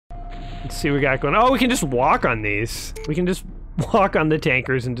Let's see what we got going. Oh, we can just walk on these. We can just walk on the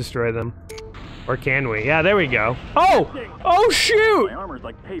tankers and destroy them. Or can we? Yeah, there we go. Oh! Oh, shoot! My armor's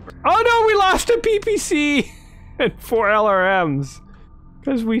like paper. Oh no, we lost a PPC and 4 LRMs.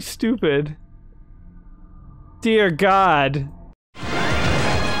 Because we stupid. Dear God.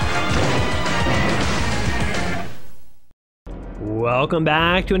 Welcome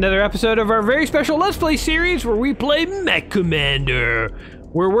back to another episode of our very special Let's Play series where we play MechCommander.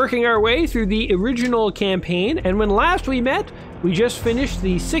 We're working our way through the original campaign, and when last we met, we just finished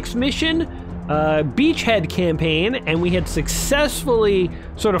the 6th mission beachhead campaign, and we had successfully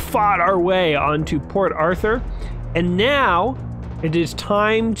sort of fought our way onto Port Arthur. And now it is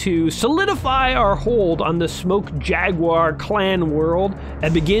time to solidify our hold on the Smoke Jaguar clan world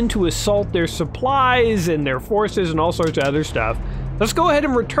and begin to assault their supplies and their forces and all sorts of other stuff. Let's go ahead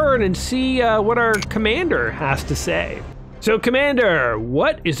and return and see what our commander has to say. So, Commander,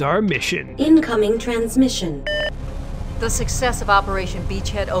 what is our mission? Incoming transmission. The success of Operation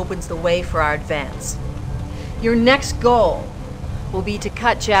Beachhead opens the way for our advance. Your next goal will be to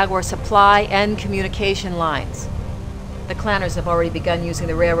cut Jaguar supply and communication lines. The clanners have already begun using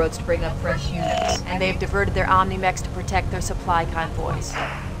the railroads to bring up fresh units, and they've diverted their Omni-Mechs to protect their supply convoys.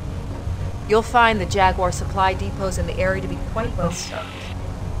 You'll find the Jaguar supply depots in the area to be quite well stocked.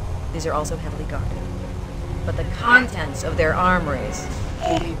 These are also heavily guarded. But the contents of their armories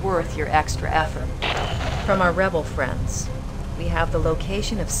will be worth your extra effort. From our rebel friends, we have the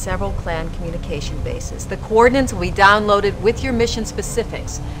location of several clan communication bases. The coordinates will be downloaded with your mission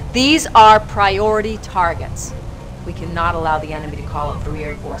specifics. These are priority targets. We cannot allow the enemy to call up for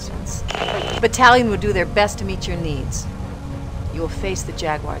reinforcements. The battalion will do their best to meet your needs. You will face the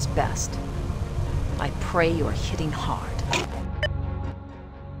Jaguar's best. I pray you are hitting hard.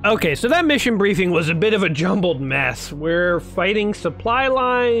 Okay, so that mission briefing was a bit of a jumbled mess. We're fighting supply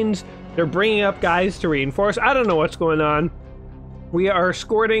lines, they're bringing up guys to reinforce. I don't know what's going on. We are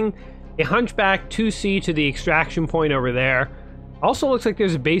escorting a Hunchback 2C to the extraction point over there. Also looks like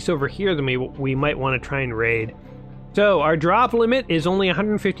there's a base over here that we might want to try and raid. So our drop limit is only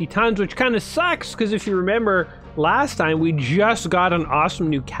 150 tons, which kind of sucks, because if you remember, last time we just got an awesome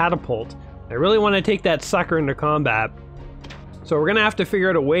new catapult. I really want to take that sucker into combat. So we're going to have to figure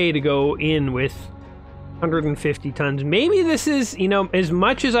out a way to go in with 150 tons. Maybe this is, you know, as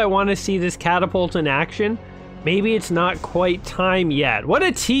much as I want to see this catapult in action, maybe it's not quite time yet. What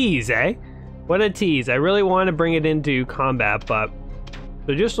a tease, eh? What a tease. I really want to bring it into combat, but...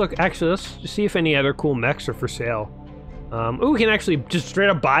 So just look, actually, let's just see if any other cool mechs are for sale. Ooh, we can actually just straight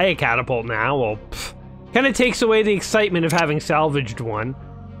up buy a catapult now. Well, kind of takes away the excitement of having salvaged one.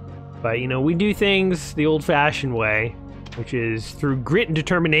 But, you know, we do things the old-fashioned way, which is through grit and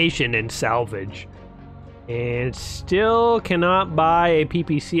determination and salvage. And still cannot buy a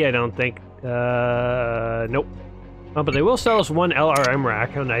PPC, I don't think. Nope. Oh, but they will sell us one LRM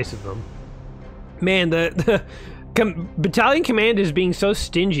rack. How nice of them. Man, the battalion command is being so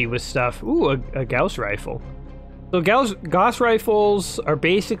stingy with stuff. Ooh, a Gauss rifle. So Gauss rifles are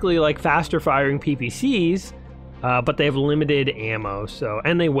basically like faster firing PPCs, but they have limited ammo,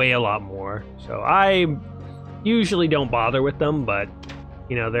 and they weigh a lot more. So I usually don't bother with them, but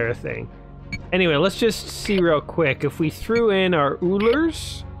you know, they're a thing. Anyway, let's just see real quick. If we threw in our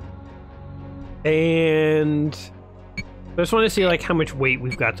Oolers, and I just want to see like how much weight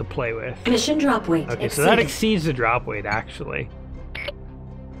we've got to play with. Mission drop weight. Okay, so that exceeds the drop weight actually.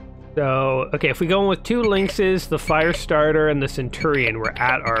 So, okay, if we go in with 2 Lynxes, the Fire Starter, and the Centurion, we're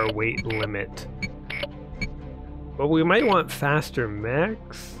at our weight limit. But we might want faster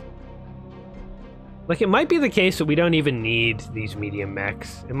mechs. Like, it might be the case that we don't even need these medium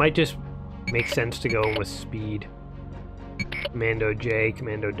mechs. It might just make sense to go in with speed. Commando J,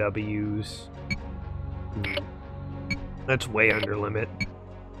 Commando W's. That's way under limit.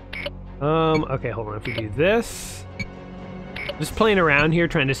 Okay, hold on. If we do this... Just playing around here,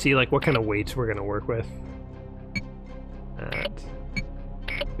 trying to see like what kind of weights we're gonna work with.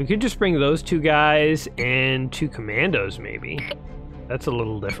 We could just bring those 2 guys and 2 commandos, maybe. That's a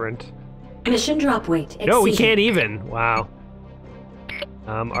little different. Mission drop weight exceeded. No, we can't even. Wow.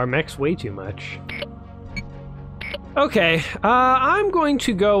 Our mech's way too much. Okay, I'm going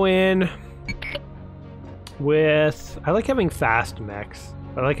to go in with... I like having fast mechs.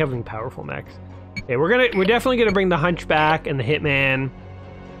 I like having powerful mechs. Okay, we're definitely gonna bring the Hunchback and the Hitman.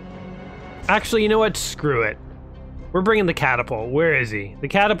 Actually, you know what? Screw it. We're bringing the catapult. Where is he? The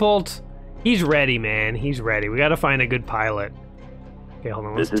catapult. He's ready, man. He's ready. We gotta find a good pilot. Okay, hold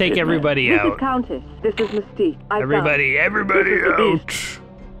on. Let's take everybody out. This is Countess. This is Mystique. Everybody out!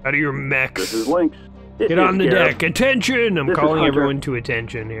 Out of your mechs. This is Lynx. Get on the deck. Attention! I'm calling everyone to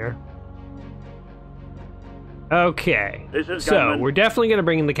attention here. Okay. This is so Gunman. we're definitely gonna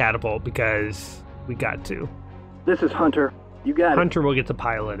bring in the catapult because we got to. This is Hunter. You got Hunter will get to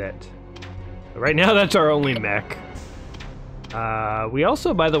pilot it. Right now, that's our only mech. We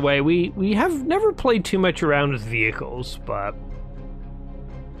also, by the way, we have never played too much around with vehicles, but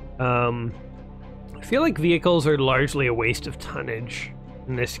I feel like vehicles are largely a waste of tonnage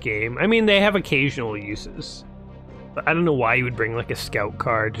in this game. I mean, they have occasional uses, but I don't know why you would bring like a scout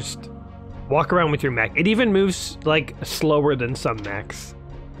car. Just walk around with your mech. It even moves like slower than some mechs.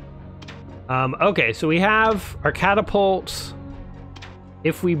 Okay, so we have our catapults.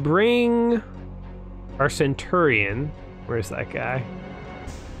 If we bring our Centurion, where's that guy?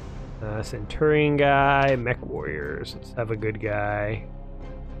 Centurion guy, mech warriors. Let's have a good guy.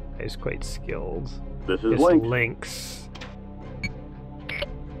 He's quite skilled. This is Just Link. Lynx.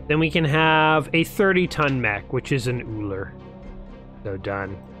 Then we can have a 30-ton mech, which is an Uller. So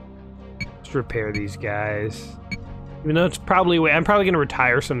done. Let's repair these guys. Even though it's probably... I'm probably going to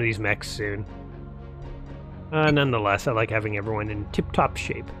retire some of these mechs soon. Nonetheless, I like having everyone in tip-top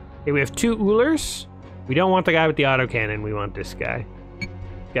shape. Okay, we have 2 Ullers. We don't want the guy with the autocannon. We want this guy. This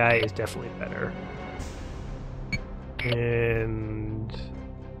guy is definitely better. And...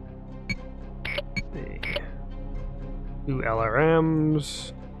 2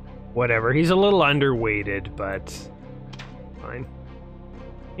 LRMs. Whatever. He's a little underweighted, but fine.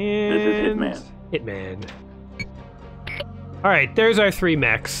 And This is Hitman. Hitman. Alright, there's our 3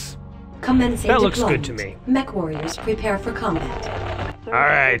 mechs. Commencing That looks deployment. good to me. Mech warriors prepare for combat. Sir,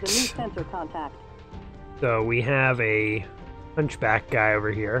 Alright. there's a new sensor contact. So we have a hunchback guy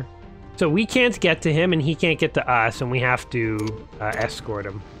over here. So we can't get to him and he can't get to us, and we have to escort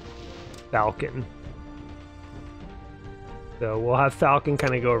him. Falcon. So we'll have Falcon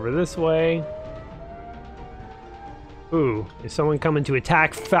kind of go over this way. Ooh, is someone coming to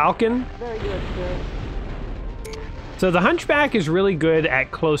attack Falcon? Very good, sir. So the Hunchback is really good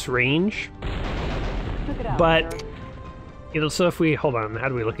at close range, Took it out, but sir. so if we, hold on, how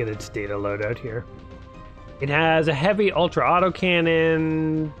do we look at its data loadout here? It has a heavy ultra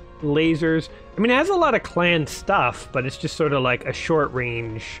autocannon, lasers. I mean, it has a lot of clan stuff, but it's just sort of like a short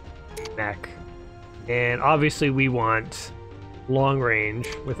range mech. And obviously we want long range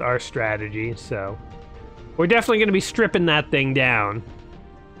with our strategy, so we're definitely going to be stripping that thing down.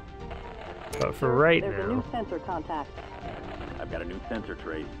 But for Sir, right there's a now... new sensor contact. I've got a new sensor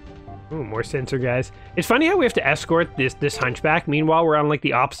trace. Ooh, more sensor guys. It's funny how we have to escort this hunchback. Meanwhile, we're on like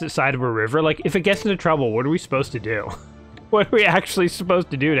the opposite side of a river. Like, if it gets into trouble, what are we supposed to do? What are we actually supposed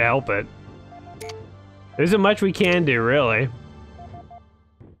to do to help it? There isn't much we can do, really.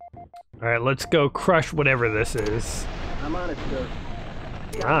 All right, let's go crush whatever this is. I'm on it, sir.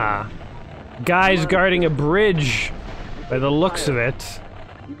 Ah, guys guarding a bridge. By the looks of it.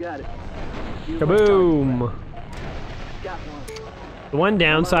 You got it. Kaboom! Got one. The one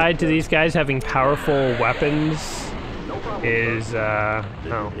downside to these guys having powerful weapons No problem. is, oh,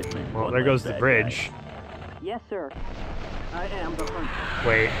 Hitman. well, One there goes less the bad bridge. Yes, sir. guy. I am the hunter.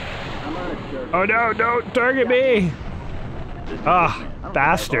 Wait. I'm on it, sir. Oh no, don't target me! This is Ah, Hitman. I don't think I have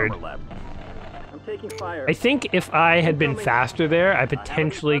bastard. armor left. I'm taking fire. I think if I had been faster there, I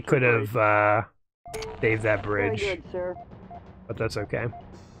potentially could have, saved that Very bridge. good, sir. But that's okay.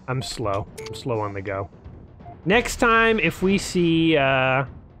 I'm slow. I'm slow on the go. Next time, if we see so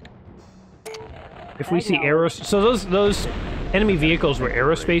those enemy vehicles were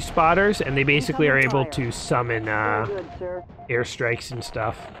aerospace spotters, and they basically are able to summon Very good, sir. airstrikes and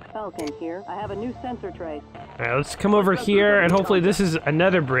stuff. Falcon here. I have a new sensor trace. All right, let's come over here, and hopefully this is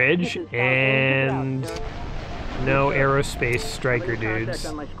another bridge, This is Falcon. Check it out, and sir. no aerospace striker Contact dudes.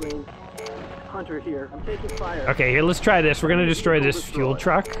 on my screen. Hunter here. I'm taking fire. Okay, here, let's try this. We're gonna destroy this fuel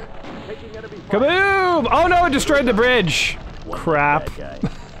truck. Taking enemy fire. Kaboom! Oh no, it destroyed the bridge! One Crap. bad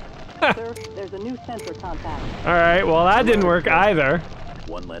guy. Sir, there's a new sensor contact. Alright, well that didn't work either.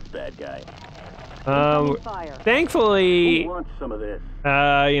 One less bad guy. Incoming fire. Thankfully, Who wants some of this?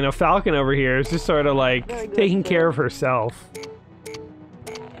 you know, Falcon over here is just sort of like Very good, taking sir. care of herself.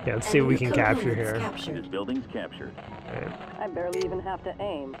 Yeah, let's see what we can Enemy capture components here. captured. This building's captured. I barely even have to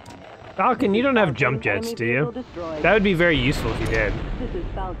aim. Falcon, you don't have Falcon, jump jets, enemy do vehicle you? destroyed. That would be very useful if you did. This is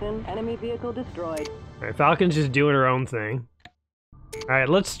Falcon. Enemy vehicle destroyed. Alright, Falcon's just doing her own thing. Alright,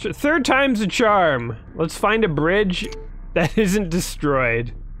 let's... Third time's a charm. Let's find a bridge that isn't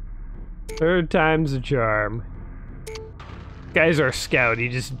destroyed. Third time's a charm. Guy's our scout. He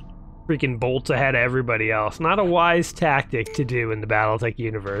just freaking bolts ahead of everybody else. Not a wise tactic to do in the Battletech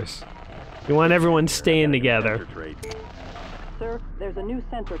universe. You want everyone staying together. Sensor trace. Sir, there's a new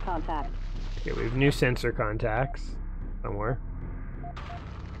sensor contact. Okay, we have new sensor contacts somewhere.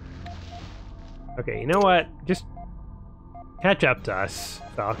 Okay, you know what? Just catch up to us,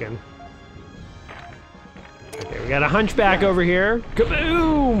 Falcon. Okay, we got a hunchback over here.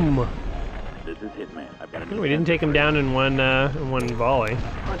 Kaboom! This is Hitman. I've got a We didn't take him down in one volley.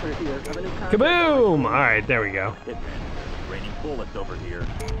 Kaboom! All right, there we go. Hitman. Raining bullets over here.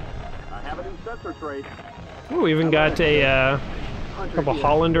 I have a new sensor trace. Ooh, we even got a couple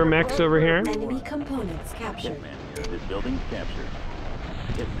Hollander mechs over here. Enemy components captured. Hitman here. This building's captured.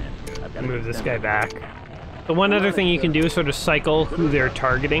 Hitman here. I've got a Move new this sensor guy trace. back. The one other thing you can do is sort of cycle who they're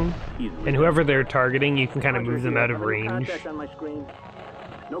targeting, and whoever they're targeting, you can kind of move them out of range. On my screen.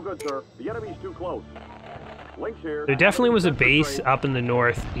 No good, sir. The enemy's too close. Links here. There definitely was a base up in the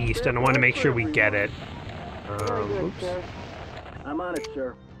northeast, and I want to make sure we get it. Oops. I'm on it,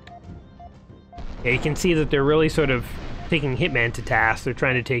 sir. Yeah, you can see that they're really sort of taking Hitman to task. They're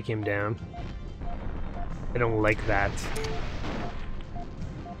trying to take him down. I don't like that.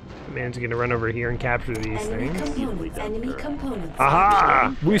 Hitman's gonna run over here and capture these Enemy things. components. Enemy components.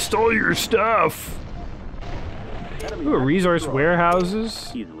 Aha! We stole your stuff! Ooh, resource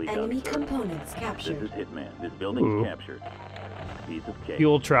warehouses. Easily done, Enemy sir. components This captured. is Hitman. This building's Ooh. captured. Piece of cake.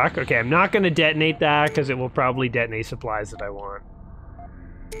 Fuel truck. Okay, I'm not gonna detonate that because it will probably detonate supplies that I want.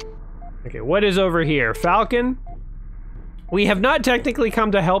 Okay, what is over here? Falcon? We have not technically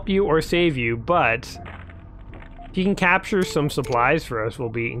come to help you or save you, but if you can capture some supplies for us, we'll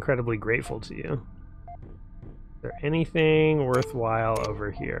be incredibly grateful to you. Is there anything worthwhile over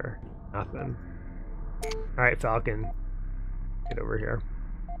here? Nothing. Alright, Falcon. Get over here.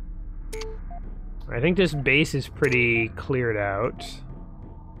 I think this base is pretty cleared out.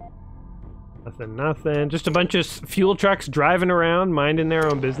 Nothing, nothing. Just a bunch of fuel trucks driving around, minding their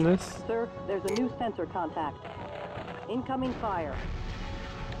own business. Sir, there's a new sensor contact. Incoming fire.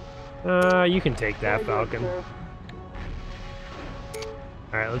 You can take that, Very good, Falcon. sir.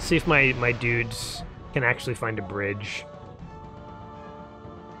 Alright, let's see if my dudes can actually find a bridge.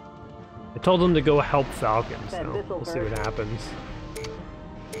 I told them to go help Falcon, so we'll see what happens.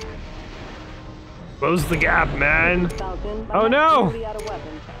 Close the gap, man! Falcon, Oh, I'm no! absolutely out of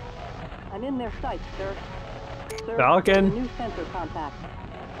weapons. I'm in their sights, sir. Sir, Falcon? there's a new sensor contact.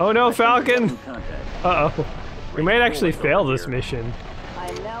 Oh no, Falcon! Contact. Uh-oh. We might actually fail this mission. I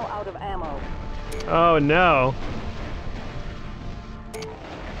am now out of ammo. Oh no.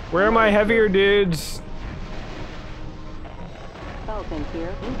 Where are my heavier dudes? Falcon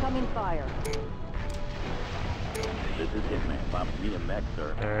here. Incoming fire. This is Hitman. I'm me and Mech,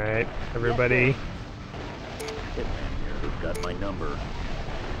 sir. Alright, everybody. Hitman here. Who's got my number?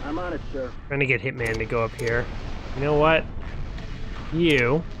 I'm on it, sir. Trying to get Hitman to go up here. You know what?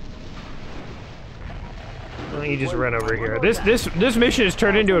 You. Why don't you just run over here? This mission has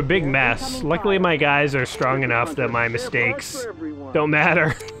turned into a big mess. Luckily my guys are strong enough that my mistakes don't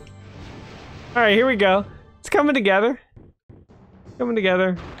matter. Alright, here we go. It's coming together. Coming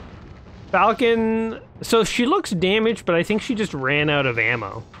together. Falcon... So she looks damaged, but I think she just ran out of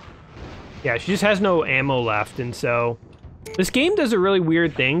ammo. Yeah, she just has no ammo left, and so... This game does a really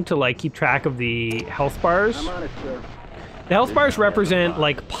weird thing to, like, keep track of the health bars. I'm on it, sir. The health bars represent,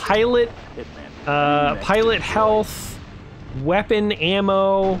 like, pilot health, weapon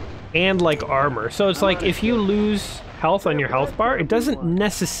ammo, and, like, armor. So it's like, if you lose health on your health bar, it doesn't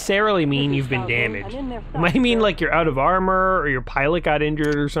necessarily mean you've been damaged. It might mean, like, you're out of armor, or your pilot got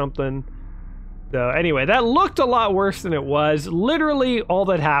injured or something. So, anyway, that looked a lot worse than it was. Literally, all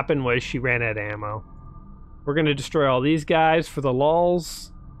that happened was she ran out of ammo. We're gonna destroy all these guys for the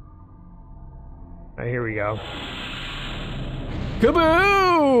lulz. Alright, here we go.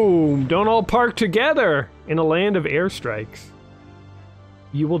 Kaboom! Don't all park together in a land of airstrikes.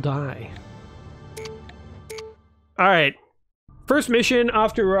 You will die. Alright. First mission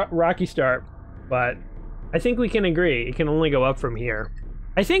off to rocky start, but I think we can agree it can only go up from here.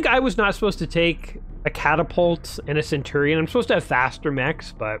 I think I was not supposed to take a catapult and a centurion. I'm supposed to have faster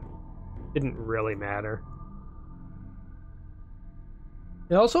mechs, but it didn't really matter.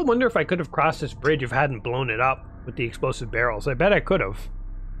 I also wonder if I could have crossed this bridge if I hadn't blown it up with the explosive barrels. I bet I could have.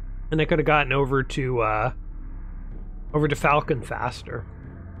 And I could have gotten over to Falcon faster.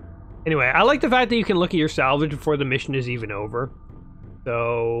 Anyway, I like the fact that you can look at your salvage before the mission is even over.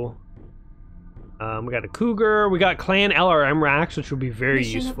 So, we got a Cougar, we got Clan LRM racks, which will be very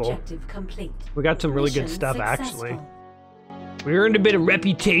Mission useful. objective complete. We got some really good Mission stuff, successful. actually. We earned a bit of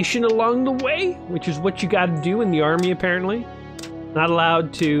reputation along the way, which is what you gotta do in the army, apparently. Not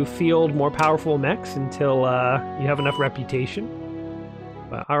allowed to field more powerful mechs until you have enough reputation.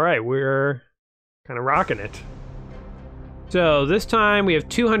 But alright, we're kind of rocking it. So this time we have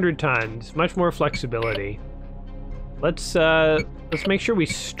 200 tons, much more flexibility. Let's make sure we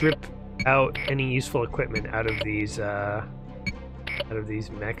strip out any useful equipment out of these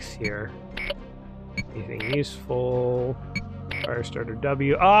mechs here. Anything useful? Firestarter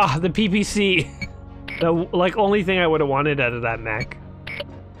W. Ah, the PPC. The like only thing I would have wanted out of that mech.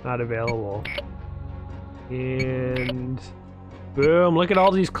 Not available. And boom! Look at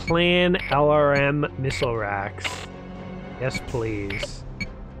all these clan LRM missile racks. Yes, please.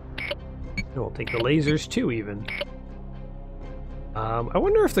 And we'll take the lasers too, even. I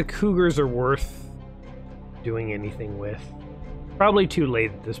wonder if the Cougars are worth doing anything with. Probably too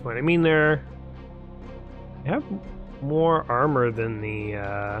late at this point. I mean, they have more armor than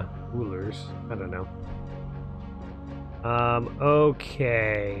the rulers. I don't know.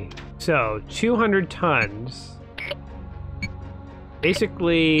 Okay. So, 200 tons.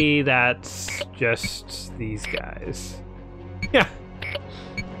 Basically, that's just these guys. Yeah.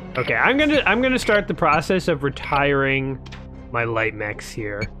 Okay, I'm gonna start the process of retiring my light mechs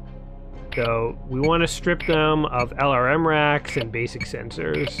here. So we want to strip them of LRM racks and basic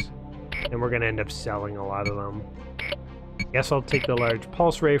sensors, and we're gonna end up selling a lot of them. Guess I'll take the large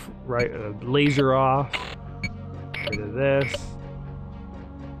pulse ray laser off. Get rid of this.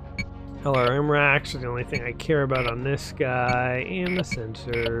 LRM racks are the only thing I care about on this guy, and the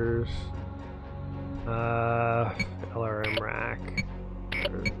sensors. LRM rack.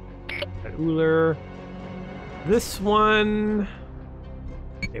 Uller. This one.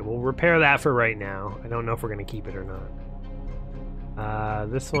 Okay, we'll repair that for right now. I don't know if we're gonna keep it or not.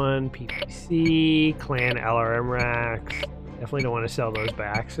 This one, PPC, clan LRM racks. Definitely don't want to sell those by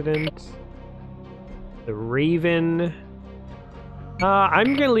accident. The Raven.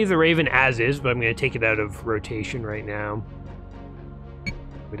 I'm gonna leave the Raven as is, but I'm gonna take it out of rotation right now.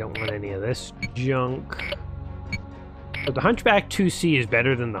 We don't want any of this junk. But the Hunchback 2C is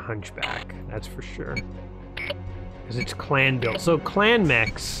better than the Hunchback, that's for sure. Because it's clan built. So clan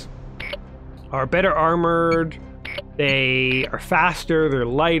mechs are better armored, they are faster, they're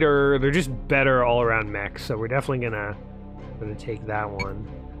lighter, they're just better all around mechs. So we're definitely gonna take that one.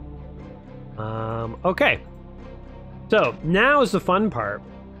 Okay. So now is the fun part.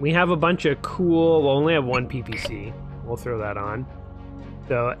 We have a bunch of cool, we'll only have one PPC. We'll throw that on.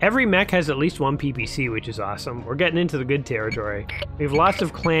 So every mech has at least one PPC, which is awesome. We're getting into the good territory. We have lots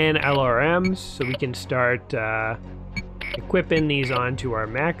of clan LRMs, so we can start equipping these onto our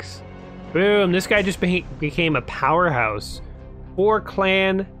mechs. Boom, this guy just became a powerhouse. 4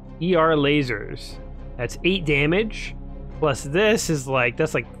 clan ER lasers. That's 8 damage. Plus this is like,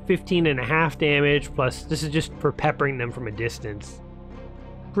 that's like 15.5 damage. Plus this is just for peppering them from a distance.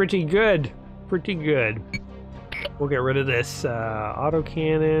 Pretty good. Pretty good. We'll get rid of this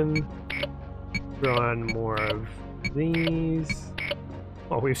autocannon. Throw on more of these.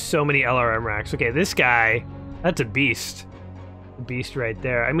 Oh, we have so many LRM racks. Okay, this guy, that's a beast. A beast right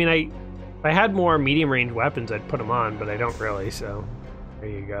there. I mean, if I had more medium range weapons, I'd put them on, but I don't really, so there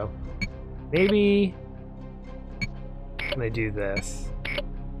you go. Maybe can I do this?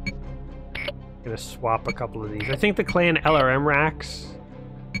 I'm gonna swap a couple of these. I think the clan LRM racks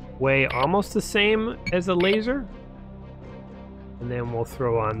weigh almost the same as a laser. And then we'll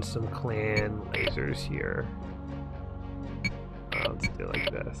throw on some clan lasers here. Let's do it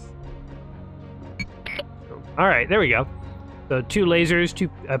like this. Alright, there we go. So 2 lasers, 2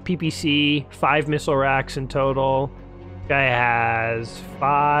 PPC, 5 missile racks in total. Guy has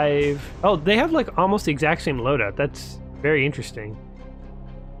 5. Oh, they have like almost the exact same loadout. That's very interesting.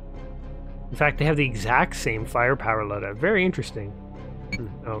 In fact, they have the exact same firepower loadout. Very interesting.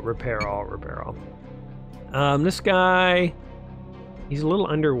 Oh, repair all, repair all. This guy, he's a little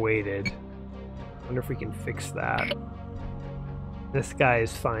underweighted. Wonder if we can fix that. This guy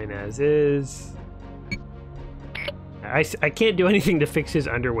is fine as is. I can't do anything to fix his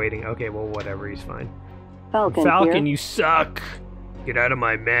underweighting. Okay, well, whatever, he's fine. Falcon, you suck. Get out of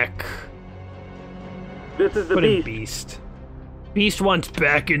my mech. This is the Put in beast. Beast. Beast wants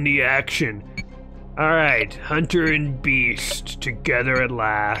back in the action. Alright, Hunter and Beast, together at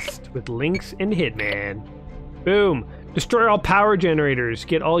last, with Lynx and Hitman. Boom! Destroy all power generators,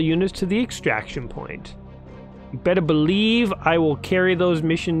 get all units to the extraction point. You better believe I will carry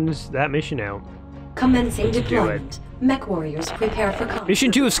that mission out. Commencing deployment. Mech warriors prepare for combat.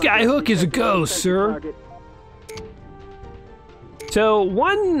 Mission 2 of Skyhook is a go, sir. So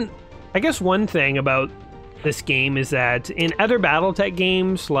I guess one thing about this game is that in other Battletech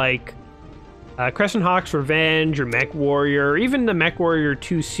games like Crescent Hawk's Revenge or Mech Warrior, or even the Mech Warrior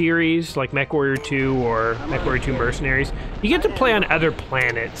 2 series like Mech Warrior 2 or Mech Warrior 2 Mercenaries, you get to play on other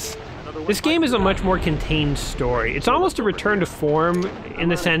planets. This game is a much more contained story. It's almost a return to form in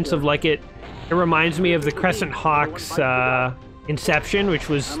the sense of like it reminds me of the Crescent Hawk's Inception, which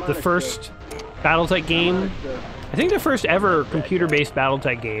was the first BattleTech game. I think the first ever computer-based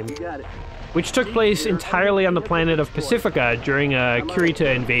BattleTech game, which took place entirely on the planet of Pacifica during a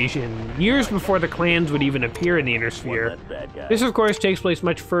Kurita invasion, years before the clans would even appear in the Inner Sphere. This, of course, takes place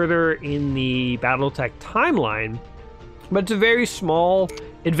much further in the BattleTech timeline, but it's a very small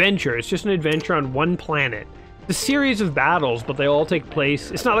adventure. It's just an adventure on one planet. It's a series of battles, but they all take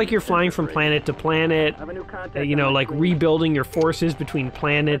place. It's not like you're flying from planet to planet, you know, like rebuilding your forces between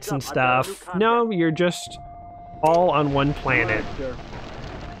planets and stuff. No, you're just all on one planet.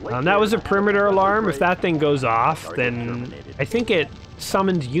 That was a perimeter alarm. If that thing goes off, then I think it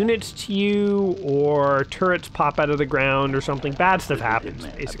summons units to you, or turrets pop out of the ground, or something. Bad stuff happens,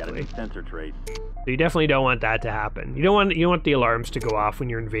 basically. So you definitely don't want that to happen. You don't want the alarms to go off when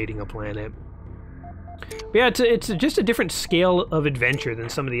you're invading a planet. But yeah, it's just a different scale of adventure than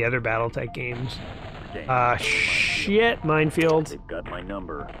some of the other BattleTech games. Shit, minefield. They've got my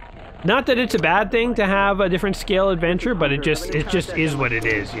number. Not that it's a bad thing to have a different scale adventure, but it just is what it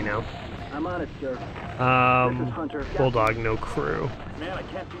is, you know. I'm on it, sir. Bulldog, no crew. Man, I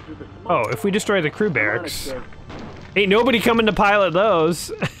can't see through the smoke. Oh, if we destroy the crew barracks, ain't nobody coming to pilot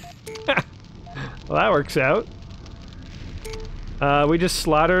those. Well, that works out. We just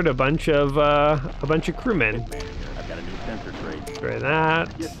slaughtered a bunch of crewmen. I've got a new sensor trade. Destroy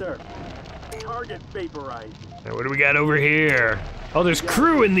that. Yes, sir. Target vaporized. Now, what do we got over here? Oh, there's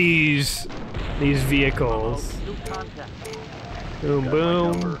crew in these vehicles. New contact. Boom,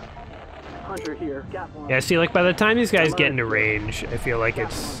 boom. Hunter here. Got one. Yeah, see, like by the time these guys get into range, I feel like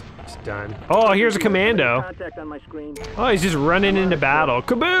it's done. Oh, here's a commando. Contact on my screen. Oh, he's just running into battle.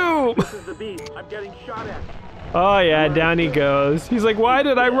 Kaboom! This is the beast. I'm getting shot at. Oh yeah, down he goes. He's like, why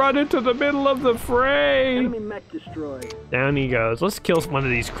did I run into the middle of the fray? Enemy mech destroyed. Down he goes. Let's kill one of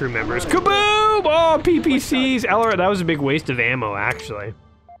these crew members. Kaboom! Oh, PPCs. Eller, that was a big waste of ammo, actually.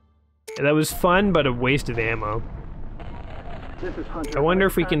 Yeah, that was fun, but a waste of ammo. This is Hunter. I wonder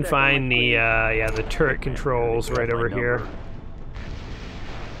if we can find the turret controls right over here.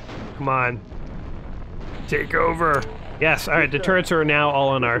 Come on. Take over. Yes, alright, the turrets are now all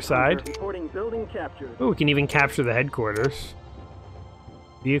on our side. Reporting building captured. Oh, we can even capture the headquarters.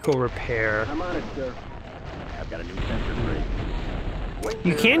 Vehicle repair. I'm on it, sir. I've got a new sensor trade.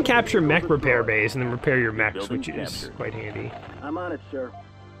 You can capture mech repair bays and then repair your mechs, which is quite handy. I'm on it, sir.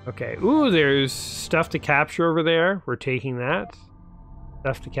 Okay, ooh, there's stuff to capture over there. We're taking that.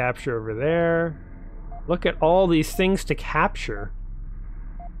 Stuff to capture over there. Look at all these things to capture.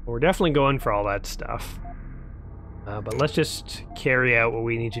 We're definitely going for all that stuff. But let's just carry out what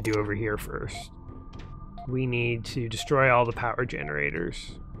we need to do over here first. We need to destroy all the power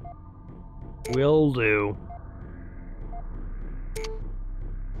generators. Will do.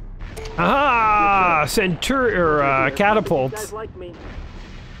 Aha! Catapult. Guys like me.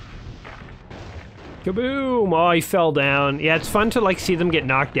 Kaboom! Oh, he fell down. Yeah, it's fun to like see them get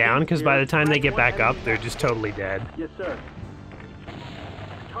knocked down, because by the time they get back up, they're just totally dead. Yes, sir.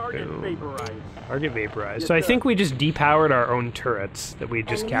 Target vaporized. Target vaporized. So I think we just depowered our own turrets that we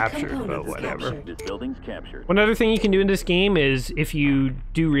just captured, but whatever. This building's captured. One other thing you can do in this game is, if you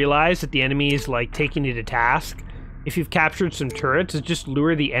do realize that the enemy is like taking you to task, if you've captured some turrets, is just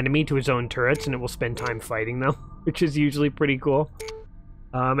lure the enemy to his own turrets and it will spend time fighting them, which is usually pretty cool.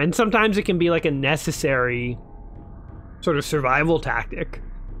 And sometimes it can be like a necessary sort of survival tactic.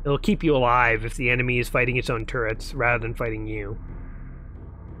 It'll keep you alive if the enemy is fighting its own turrets rather than fighting you.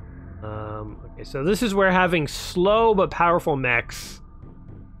 Okay, so this is where having slow but powerful mechs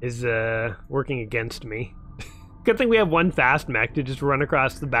is working against me. Good thing we have one fast mech to just run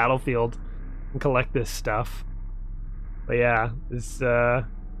across the battlefield and collect this stuff. But yeah, it's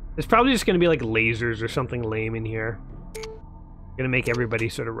probably just gonna be like lasers or something lame in here. Gonna make everybody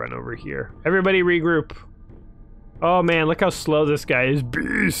sort of run over here. Everybody regroup. Oh man, look how slow this guy is.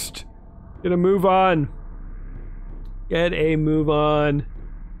 Beast! Get a move on. Get a move on.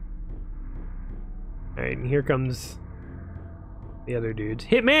 Alright, and here comes the other dudes.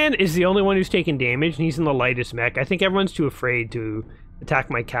 Hitman is the only one who's taking damage, and he's in the lightest mech. I think everyone's too afraid to attack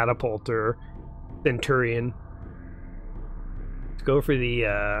my catapult or Centurion. Let's go for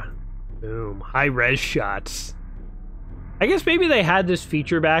the, boom, high-res shots. I guess maybe they had this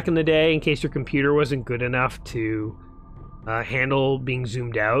feature back in the day in case your computer wasn't good enough to handle being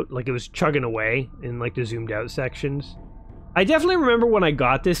zoomed out. Like, it was chugging away in, like, the zoomed out sections. I definitely remember when I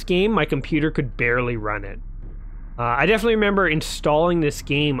got this game, my computer could barely run it. I definitely remember installing this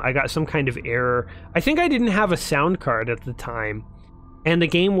game, I got some kind of error. I think I didn't have a sound card at the time, and the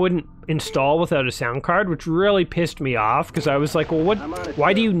game wouldn't install without a sound card, which really pissed me off, because I was like, well,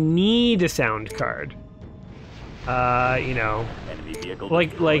 why do you need a sound card? You know, Enemy vehicle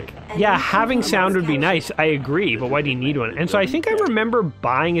like yeah, having sound would be nice. I agree, but why do you need one? And so I think I remember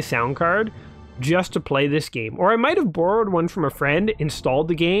buying a sound card just to play this game, or I might have borrowed one from a friend, installed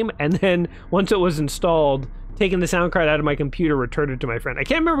the game, and then once it was installed, taken the sound card out of my computer, returned it to my friend. I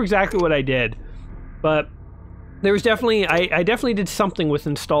can't remember exactly what I did, but there was definitely I definitely did something with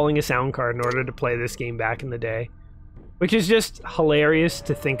installing a sound card in order to play this game back in the day, which is just hilarious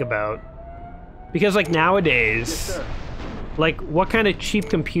to think about. Because like nowadays, like what kind of cheap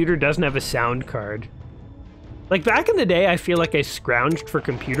computer doesn't have a sound card? Like back in the day, I feel like I scrounged for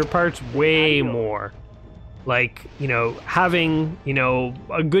computer parts way more. Like, you know, having, you know,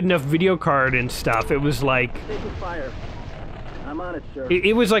 a good enough video card and stuff, it was like... fire. I'm on it, sir.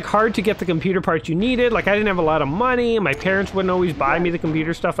 It was like hard to get the computer parts you needed. Like I didn't have a lot of money, and my parents wouldn't always buy me the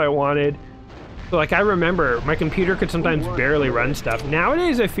computer stuff I wanted. So like I remember my computer could sometimes barely run stuff.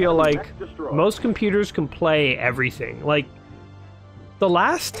 Nowadays I feel like most computers can play everything. Like the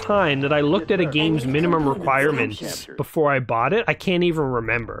last time that I looked at a game's minimum requirements before I bought it, I can't even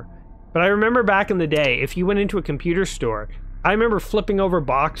remember. But I remember back in the day, if you went into a computer store, I remember flipping over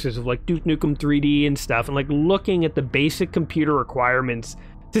boxes of like Duke Nukem 3D and stuff and like looking at the basic computer requirements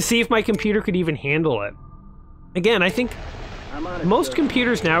to see if my computer could even handle it. Again, I think most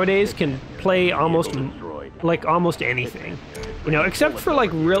computers nowadays can play almost anything, you know, except for like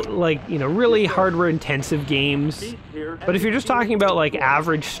really hardware intensive games. But if you're just talking about like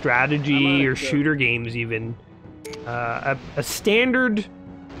average strategy or shooter games, even a standard,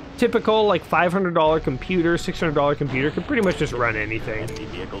 typical like $500 computer, $600 computer could pretty much just run anything.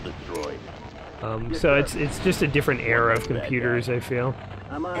 So it's just a different era of computers, I feel.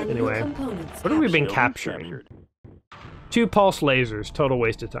 Anyway, what have we been capturing? 2 pulse lasers, total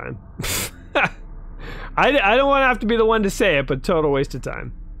waste of time. I don't want to have to be the one to say it, but total waste of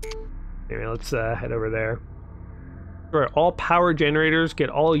time. Anyway, let's head over there. All right, all power generators, get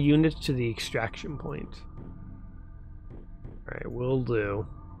all units to the extraction point. All right, will do.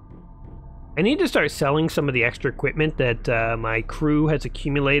 I need to start selling some of the extra equipment that my crew has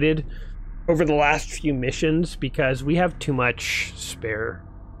accumulated over the last few missions because we have too much spare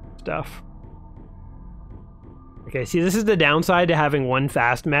stuff. Okay, see, this is the downside to having one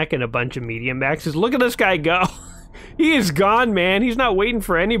fast mech and a bunch of medium mechs, is look at this guy go. He is gone, man. He's not waiting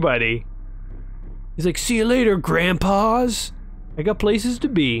for anybody. He's like, see you later, grandpas. I got places to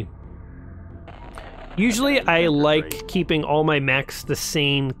be. Usually, I like keeping all my mechs the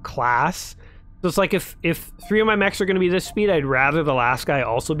same class. So it's like if 3 of my mechs are going to be this speed, I'd rather the last guy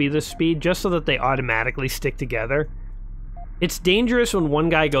also be this speed, just so that they automatically stick together. It's dangerous when one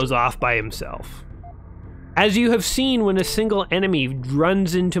guy goes off by himself. As you have seen when a single enemy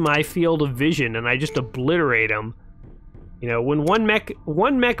runs into my field of vision and I just obliterate him. You know, when one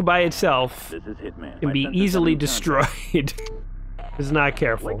mech by itself can be easily destroyed. Is not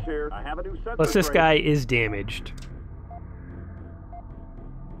careful. Plus this guy is damaged.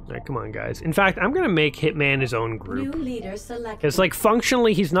 Alright, come on guys. In fact, I'm gonna make Hitman his own group. New leader selected. Because like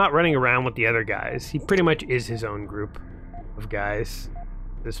functionally he's not running around with the other guys. He pretty much is his own group of guys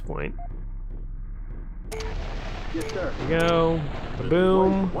at this point. Yes, sir. There we go.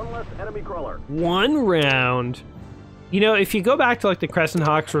 Boom. One less enemy crawler. 1 round. You know, if you go back to like the Crescent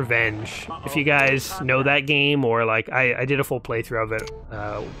Hawk's Revenge, if you guys know that game, or like I did a full playthrough of it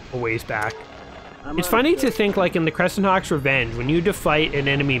a ways back. It's funny to think like in the Crescent Hawk's Revenge, when you had to fight an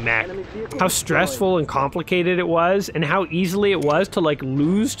enemy mech, how stressful and complicated it was, and how easily it was to like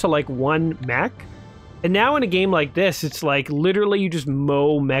lose to like one mech. And now in a game like this, it's like literally you just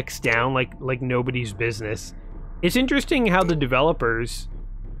mow mechs down like nobody's business. It's interesting how the developers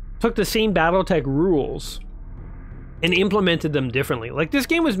took the same BattleTech rules and implemented them differently. Like this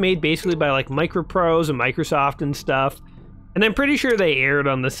game was made basically by like Microprose and Microsoft and stuff, and I'm pretty sure they erred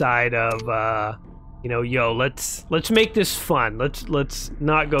on the side of you know, yo, let's make this fun. Let's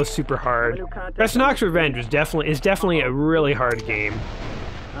not go super hard. Crescent Hawk's Revenge is definitely a really hard game.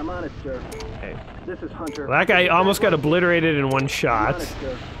 I'm on it, sir. Okay. This is Hunter. Well, that guy almost got obliterated in one shot.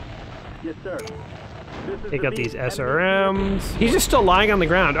 Yes, sir. Take out these SRMs. He's just still lying on the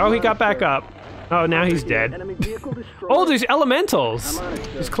ground. Oh, he got back up. Oh, now he's dead. Oh, there's elementals.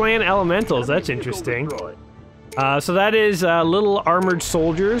 There's clan elementals. That's interesting. So that is little armored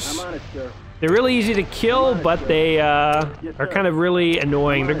soldiers. They're really easy to kill, but they are kind of really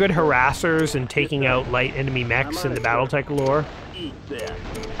annoying. They're good harassers and taking out light enemy mechs in the BattleTech lore.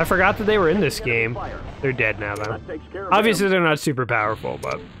 I forgot that they were in this game. They're dead now, though. Obviously, they're not super powerful,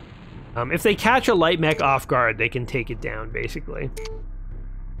 but if they catch a light mech off guard, they can take it down, basically.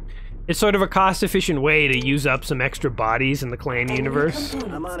 It's sort of a cost-efficient way to use up some extra bodies in the clan universe.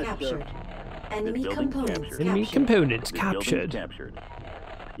 Enemy components Enemy captured. components This building's captured. captured.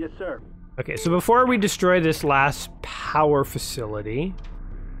 Yes, sir. Okay, so before we destroy this last power facility...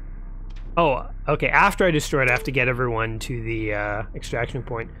 Oh, okay, after I destroy it, I have to get everyone to the extraction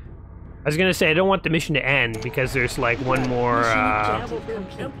point. I was gonna say, I don't want the mission to end, because there's like one more Mission objective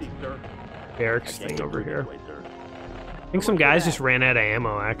complete. Empty, sir. barracks Can't thing go over through here. this way, sir. I think some guys just ran out of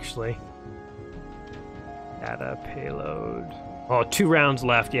ammo, actually. Data payload. Oh, 2 rounds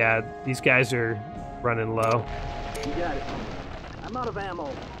left, yeah. These guys are running low. You got it. I'm out of ammo.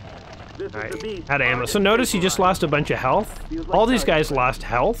 This is the Alright, beast. out of ammo. So notice you just lost a bunch of health. All these guys lost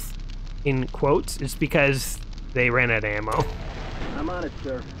health, in quotes. It's because they ran out of ammo. I'm on it,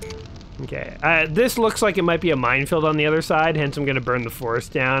 sir. Okay, this looks like it might be a minefield on the other side, hence I'm going to burn the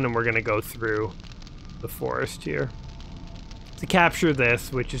forest down, and we're going to go through the forest here to capture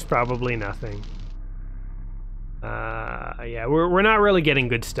this, which is probably nothing. Yeah, we're not really getting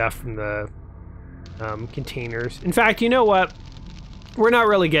good stuff from the containers. In fact, you know what? We're not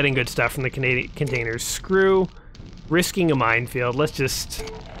really getting good stuff from the containers. Screw risking a minefield. Let's just...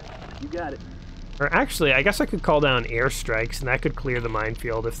 You got it. Or actually, I guess I could call down airstrikes, and that could clear the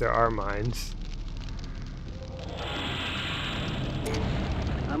minefield if there are mines.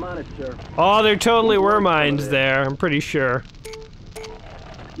 I'm on it, sir. Oh, there totally were mines there, I'm pretty sure.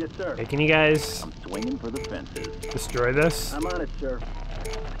 Yes, sir. Okay, can you guys I'm swinging for the fences. destroy this? I'm on it, sir.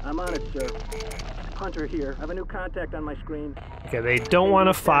 I'm on it, sir. Hunter here. I have a new contact on my screen. Okay, they don't want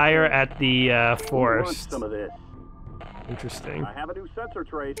to fire at the Who wants forest. some of this? Interesting. I have a new sensor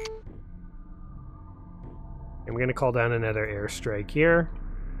trace. I'm gonna call down another airstrike here.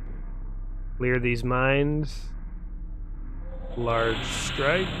 Clear these mines. Large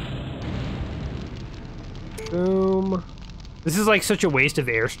strike. Boom. This is like such a waste of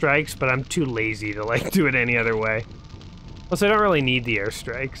airstrikes, but I'm too lazy to like do it any other way. Plus, I don't really need the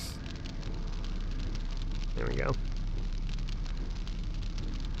airstrikes. There we go.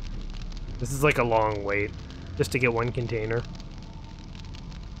 This is like a long wait just to get one container.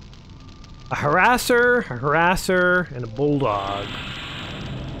 A harasser, and a bulldog.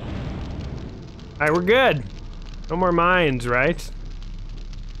 Alright, we're good. No more mines, right?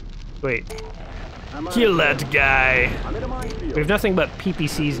 Wait. I'm on Kill it, that guy. I'm in a minefield. We have nothing but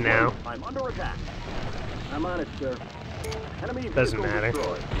PPCs now. I'm under attack. I'm on it, sir. Enemy Doesn't vehicle matter.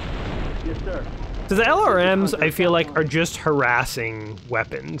 destroyed. Yes, sir. So the LRMs, I feel like, are just harassing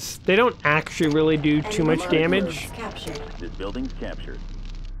weapons. They don't actually really do too much damage. Captured. This building's captured.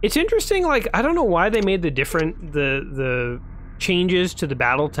 It's interesting, like, I don't know why they made the changes to the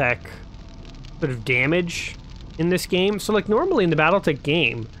Battletech sort of damage in this game. So, like, normally in the Battletech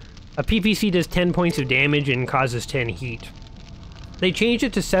game, a PPC does 10 points of damage and causes 10 heat. They changed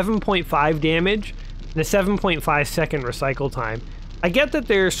it to 7.5 damage and a 7.5 second recycle time. I get that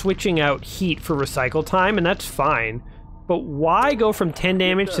they're switching out heat for recycle time, and that's fine. But why go from 10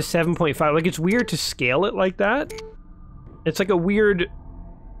 damage to 7.5? Like, it's weird to scale it like that. It's like a weird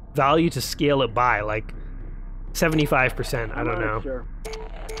value to scale it by, like 75%. I don't know. Sir.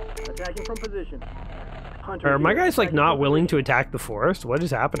 Attacking from position. Hunter Are my here. guys like Attacking not from willing to position. attack the forest? What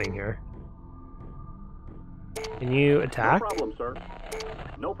is happening here? Can you No attack? problem, sir.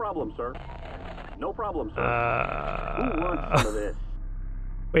 No problem, sir. No problem, sir. Who wants some of this?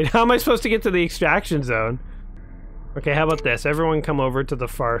 Wait, how am I supposed to get to the extraction zone? Okay, how about this? Everyone come over to the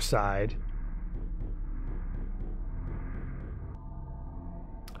far side.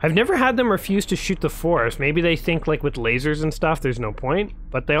 I've never had them refuse to shoot the forest. Maybe they think, like, with lasers and stuff, there's no point.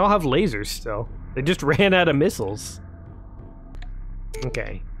 But they all have lasers still. They just ran out of missiles.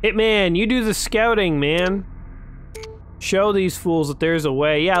 Okay. Hitman, you do the scouting, man. Show these fools that there's a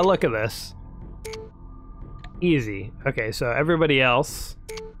way. Yeah, look at this. Easy. Okay, so everybody else.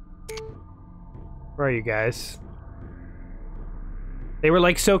 Where are you guys? They were,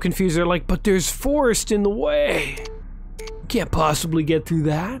 like, so confused. They're like, but there's forest in the way. Can't possibly get through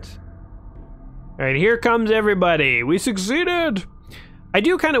that. Alright, here comes everybody. We succeeded! I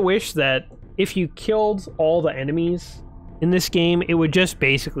do kind of wish that if you killed all the enemies in this game, it would just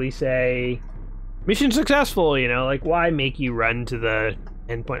basically say, mission successful, you know? Like, why make you run to the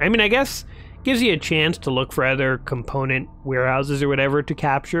endpoint? I mean, I guess it gives you a chance to look for other component warehouses or whatever to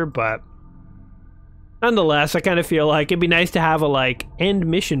capture, but nonetheless, I kind of feel like it'd be nice to have a, like, end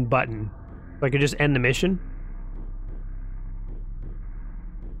mission button. So I could just end the mission.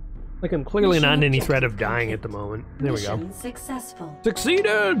 Like, I'm clearly Mission not in any objective threat of dying complete. at the moment. There we go. Mission successful.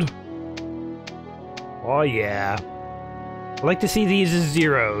 Succeeded! Oh, yeah. I like to see these as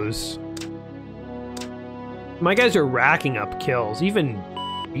zeros. My guys are racking up kills, even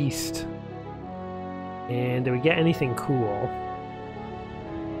Beast. And did we get anything cool?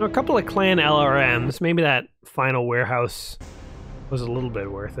 A couple of clan LRMs. Maybe that final warehouse was a little bit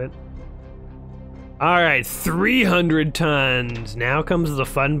worth it. All right, 300 tons. Now comes the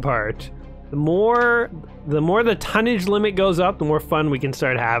fun part. The more the tonnage limit goes up, the more fun we can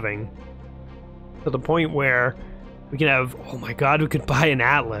start having. To the point where we can have, oh my god, we could buy an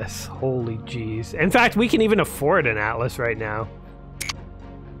Atlas. Holy jeez. In fact, we can even afford an Atlas right now.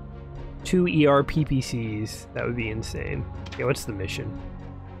 2 ER PPCs. That would be insane. Okay, what's the mission?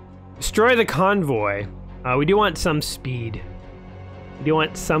 Destroy the convoy. We do want some speed. We do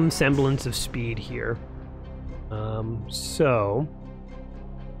want some semblance of speed here. So,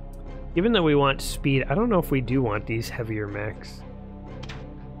 given that we want speed, I don't know if we do want these heavier mechs.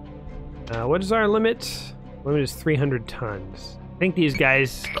 What is our limit? Limit is 300 tons. I think these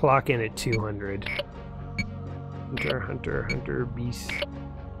guys clock in at 200. Hunter, beast.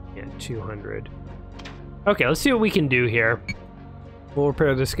 Yeah, 200. Okay, let's see what we can do here. We'll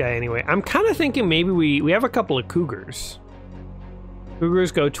repair this guy anyway. I'm kind of thinking maybe we have a couple of Cougars.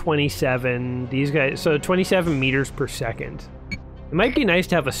 Cougars go 27. These guys, so 27 meters per second. It might be nice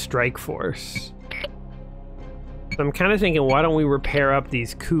to have a strike force. So I'm kind of thinking, why don't we repair up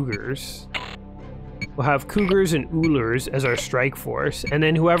these Cougars? We'll have Cougars and Oolers as our strike force, and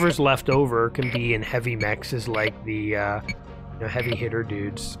then whoever's left over can be in heavy mechs as like the you know, heavy hitter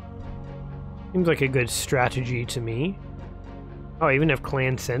dudes. Seems like a good strategy to me. Oh, I even have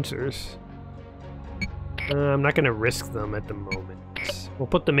clan sensors. I'm not gonna risk them at the moment. We'll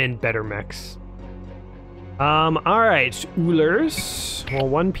put them in better mechs. Alright, Oolers. Well,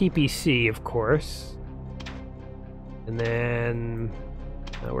 1 PPC, of course. And then,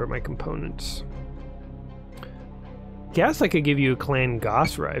 where are my components? Guess I could give you a clan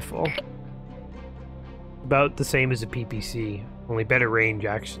Gauss rifle. About the same as a PPC, only better range,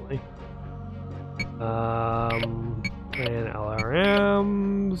 actually. Clan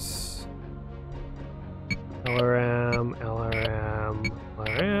LRMs. LRM.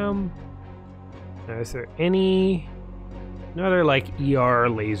 Now, is there any... no other, like, ER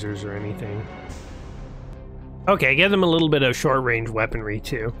lasers or anything? Okay, give them a little bit of short-range weaponry,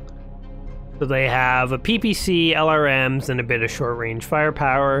 too. So they have a PPC, LRMs, and a bit of short-range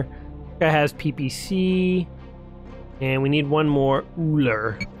firepower. Guy has PPC. And we need one more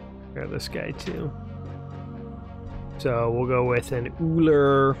Ooler. Grab this guy, too. So we'll go with an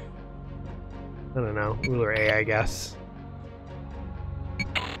Ooler... I don't know, Ooler A, I guess.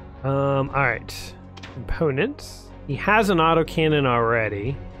 Alright. Components. He has an autocannon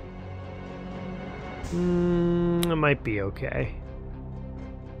already. It might be okay.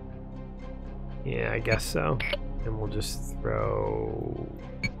 Yeah, I guess so. And we'll just throw...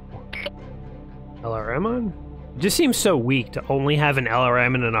 LRM on? It just seems so weak to only have an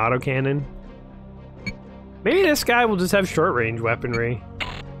LRM and an autocannon. Maybe this guy will just have short-range weaponry.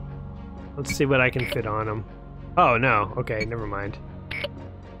 Let's see what I can fit on him. Oh, no. Okay, never mind.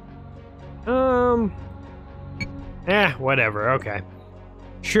 Whatever. Okay.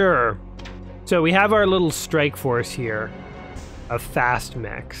 Sure. So we have our little strike force here of fast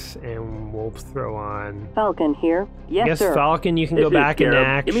mechs, and we'll throw on... Falcon here. Yes, Yes, sir. Falcon, you can This go is back into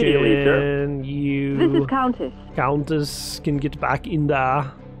Garrett. Immediately, sir. action. You... This is Countess. Countess can get back in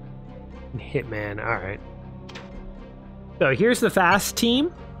there. Hitman, alright. So here's the fast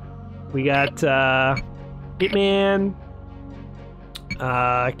team. We got Hitman,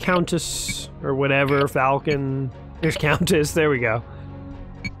 Countess, or whatever, Falcon. There's Countess, there we go.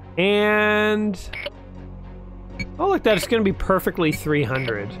 And... oh, look, that's gonna be perfectly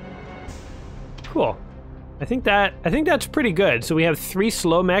 300. Cool. I think that's pretty good. So we have 3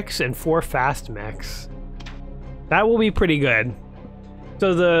 slow mechs and 4 fast mechs. That will be pretty good.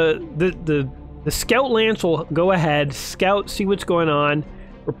 So the scout lance will go ahead, scout, see what's going on,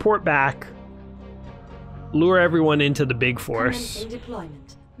 report back, lure everyone into the big force. This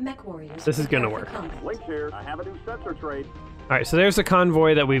is gonna work. Link here. I have a new sensor trade. All right, so there's the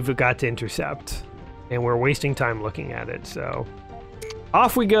convoy that we've got to intercept, and we're wasting time looking at it. So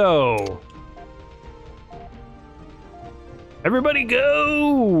off we go. Everybody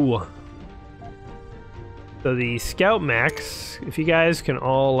go! So the scout mechs, if you guys can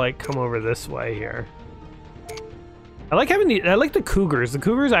all like come over this way here. I like the Cougars. The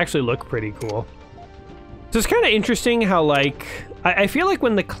Cougars actually look pretty cool. So it's kind of interesting how like, I feel like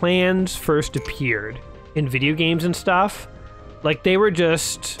when the clans first appeared in video games and stuff, like they were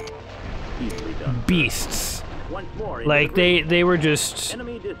just beasts. Once more, Like they were just,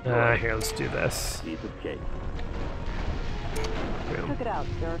 enemy destroyed. here, let's do this. Piece of cake. Check it out,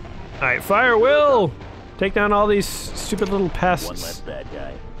 sir. All right, fire Will! Take down all these stupid little pests. One less bad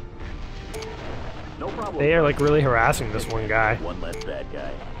guy. No problem. They are like really harassing this one guy. One less bad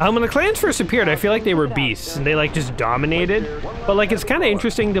guy. When the clans first appeared, I feel like they were beasts and they like just dominated. But like it's kind of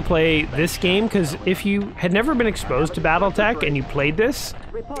interesting to play this game because if you had never been exposed to BattleTech and you played this,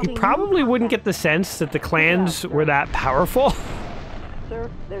 you probably wouldn't get the sense that the clans were that powerful.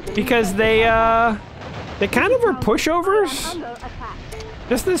 Because they kind of are pushovers.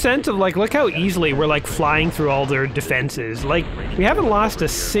 Just the sense of like, look how easily we're like flying through all their defenses. Like, we haven't lost a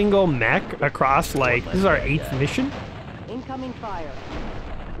single mech across like, this is our 8th mission. Incoming fire.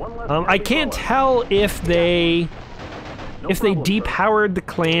 I can't tell if they depowered the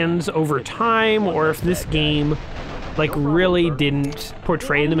clans over time or if this game like really didn't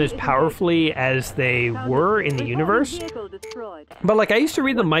portray them as powerfully as they were in the universe. But like I used to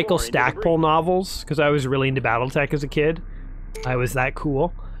read the Michael Stackpole novels because I was really into BattleTech as a kid. I was that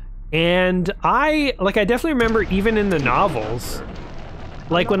cool. And I definitely remember even in the novels,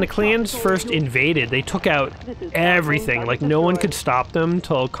 like when the clans first invaded, they took out everything. Like no one could stop them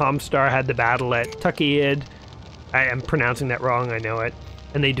till Comstar had the battle at Tuckeid. I am pronouncing that wrong, I know it.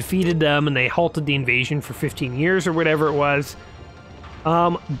 And they defeated them and they halted the invasion for 15 years or whatever it was.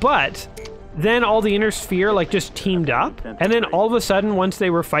 But then all the Inner Sphere like just teamed up, and then all of a sudden once they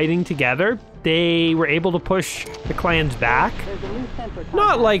were fighting together, they were able to push the clans back.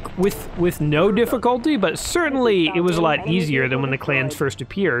 Not like with no difficulty, but certainly it was a lot easier than when the clans first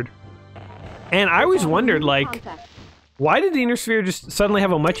appeared. And I always wondered, like, why did the Inner Sphere just suddenly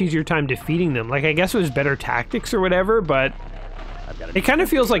have a much easier time defeating them? Like, I guess it was better tactics or whatever, but it kind of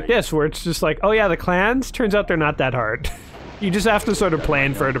feels like this, where it's just like, oh yeah, the clans, turns out they're not that hard. You just have to sort of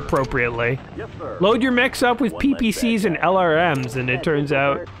plan for it appropriately. Load your mechs up with PPCs and LRMs, and it turns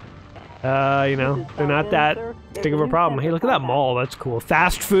out, you know, they're not that big of a problem. Hey, look at that mall, that's cool.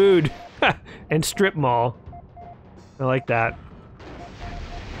 Fast food and strip mall. I like that.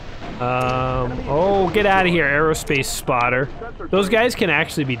 Oh, get out of here, aerospace spotter. Those guys can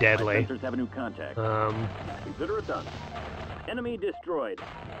actually be deadly. Consider it done. Enemy destroyed.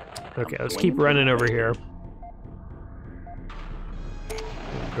 Okay, let's keep running over here.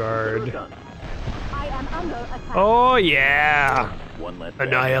 Guard. Oh yeah!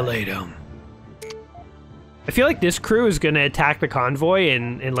 Annihilate him. I feel like this crew is gonna attack the convoy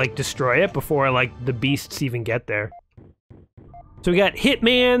and like destroy it before like the beasts even get there. So we got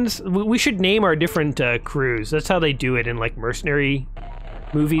Hitmans. We should name our different crews. That's how they do it in like mercenary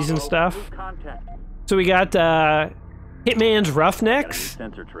movies and stuff. So we got Hitman's Roughnecks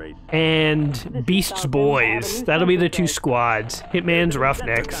and Beast's Boys. That'll be the two squads. Hitman's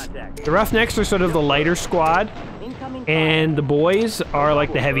Roughnecks. The Roughnecks are sort of the lighter squad, and the Boys are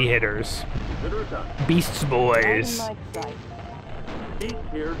like the heavy hitters. Beast's Boys.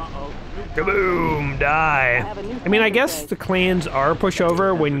 Kaboom! Die. I mean, I guess the clans are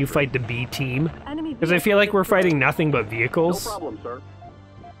pushover when you fight the B team, because I feel like we're fighting nothing but vehicles. No problem, sir.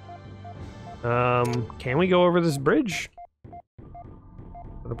 Can we go over this bridge?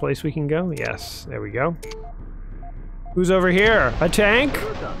 The place we can go? Yes, there we go. Who's over here? A tank?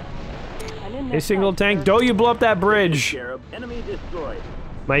 A single tank? Don't you blow up that bridge! Enemy destroyed.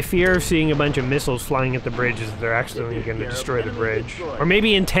 My fear of seeing a bunch of missiles flying at the bridge is that they're accidentally going to destroy the bridge. Or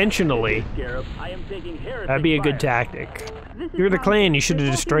maybe intentionally. That'd be a good tactic. If you're the clan, you should have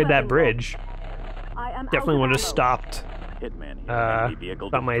destroyed that bridge. Definitely would have stopped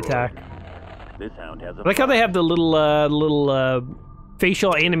my attack. I like how they have the little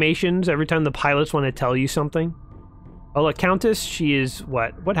facial animations every time the pilots want to tell you something. Oh look, Countess, she is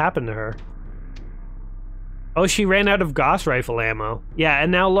what? What happened to her? Oh, she ran out of Gauss rifle ammo. Yeah,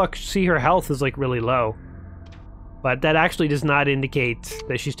 and now look, see her health is like really low. But that actually does not indicate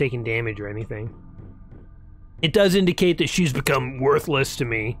that she's taking damage or anything. It does indicate that she's become worthless to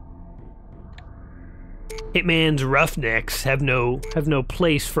me. Hitman's Roughnecks have no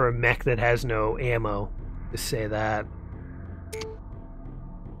place for a mech that has no ammo. Just say that.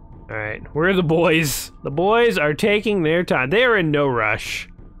 Alright, where are the boys? The boys are taking their time. They are in no rush.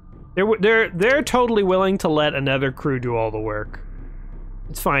 They're totally willing to let another crew do all the work.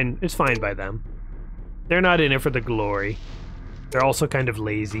 It's fine by them. They're not in it for the glory. They're also kind of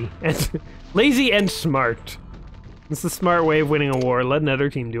lazy. Lazy and smart. It's the smart way of winning a war. Let another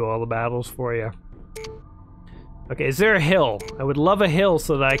team do all the battles for you. Okay, is there a hill? I would love a hill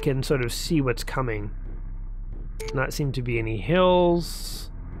so that I can sort of see what's coming. Not seem to be any hills.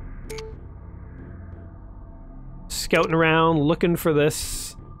 Scouting around, looking for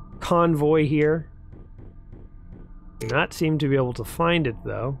this convoy here. Do not seem to be able to find it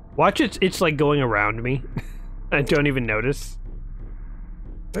though. Watch it, it's like going around me. I don't even notice.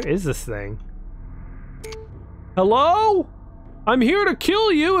 Where is this thing? Hello? I'm here to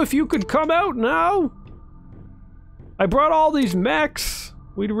kill you if you could come out now. I brought all these mechs.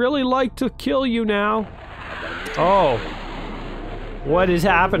 We'd really like to kill you now. Oh. What is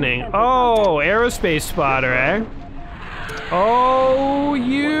happening? Oh, aerospace spotter, eh? Oh,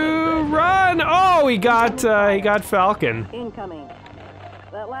 you run! Oh, he got Falcon. Incoming.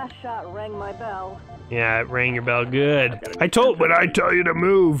 That last shot rang my bell. Yeah, it rang your bell good. When I tell you to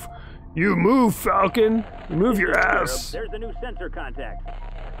move, you move, Falcon. You move your ass. There's a new sensor contact.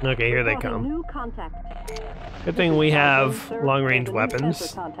 Okay, here they come. New contact. Good thing we have long-range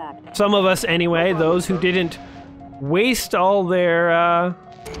weapons. Some of us, anyway. Those who didn't waste all their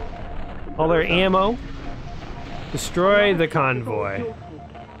ammo. Destroy the convoy.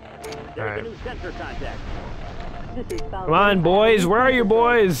 All right. Come on, boys. Where are you,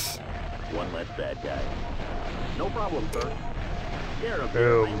 boys? One less bad guy. No problem, sir.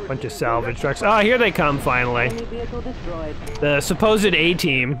 Boom. Bunch of salvage trucks. Oh, here they come, finally. The supposed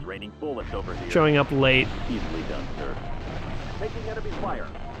A-team. Raining bullets over here. Showing up late. Easily done, sir. Taking enemy fire.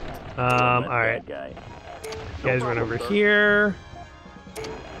 Alright. You guys run over here.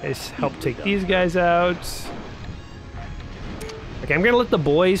 Guys, help take these guys out. Okay, I'm gonna let the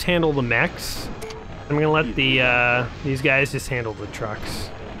boys handle the mechs. I'm gonna let the these guys just handle the trucks.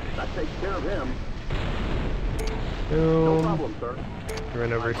 That takes care of him. Boom. No problem, sir.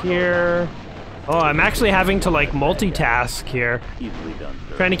 Run over here. Oh, I'm actually having to like multitask here. Easily done,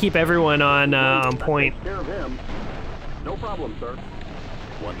 sir. Trying to keep everyone on point. That takes care of him. No problem, sir.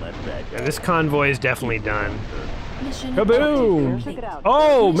 One less bad guy. Yeah, this convoy is definitely done. Mission Kaboom!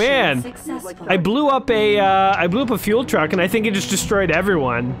 Oh man! successful. I blew up a fuel truck and I think it just destroyed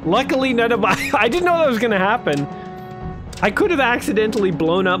everyone. Luckily, none of my I didn't know that was gonna happen. I could have accidentally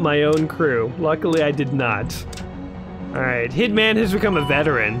blown up my own crew. Luckily, I did not. All right, Hitman has become a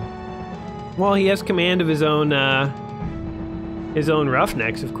veteran. Well, he has command of his own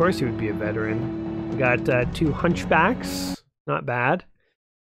roughnecks. Of course, he would be a veteran. We got 2 hunchbacks. Not bad.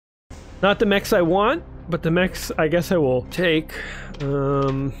 Not the mechs I want, but the mechs I guess I will take.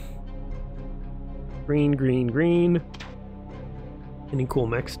 Green, green, green. Any cool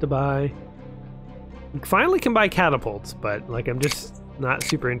mechs to buy? We finally can buy catapults, but like I'm just not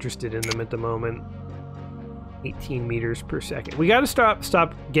super interested in them at the moment. 18 meters per second. We gotta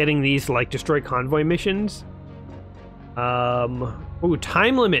stop getting these like destroy convoy missions. Ooh,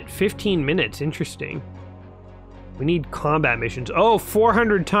 time limit 15 minutes. Interesting. We need combat missions. Oh,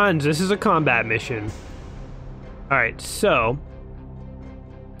 400 tons. This is a combat mission. All right, so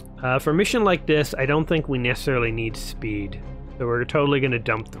for a mission like this, I don't think we necessarily need speed. So we're totally gonna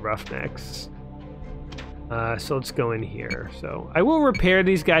dump the roughnecks. So let's go in here. So I will repair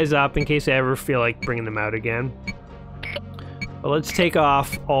these guys up in case I ever feel like bringing them out again. But let's take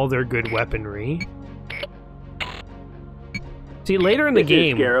off all their good weaponry. See, later in the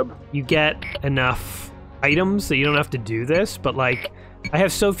game, you get enough items that you don't have to do this, but like, I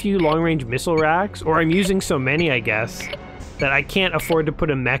have so few long-range missile racks, or I'm using so many, I guess, that I can't afford to put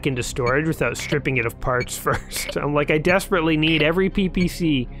a mech into storage without stripping it of parts first. I'm like, I desperately need every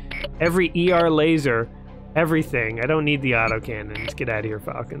PPC, every ER laser, everything. I don't need the autocannons. Get out of here,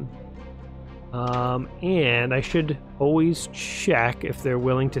 Falcon. And I should always check if they're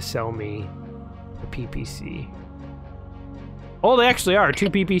willing to sell me a PPC. Oh, they actually are. 2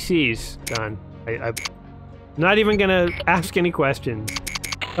 PPCs. Done. I'm not even gonna ask any questions.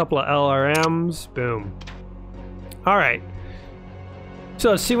 A couple of LRMs. Boom. Alright.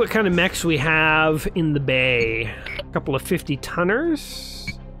 So let's see what kind of mechs we have in the bay. A couple of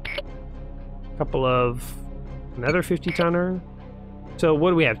 50-tonners. A couple of... another 50-tonner. So what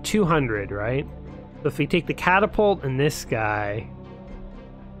do we have? 200, right? So if we take the catapult and this guy...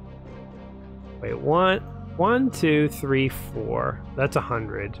 Wait, 1, 2, 3, 4. That's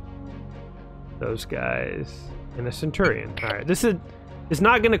 100. Those guys. And a Centurion. Alright, this is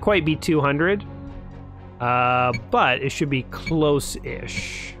not going to quite be 200. But it should be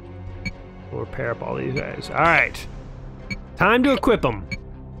close-ish. We'll repair up all these guys. Alright. Time to equip them.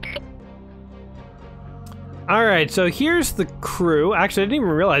 Alright, so here's the crew. Actually, I didn't even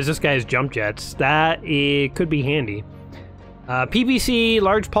realize this guy has jump jets. That could be handy. PPC,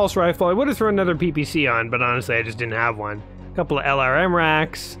 large pulse rifle. I would have thrown another PPC on, but honestly, I just didn't have one. A couple of LRM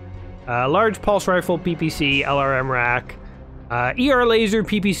racks. Large pulse rifle, PPC, LRM rack. ER laser,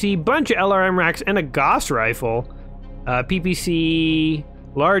 PPC, bunch of LRM racks, and a Gauss rifle. PPC,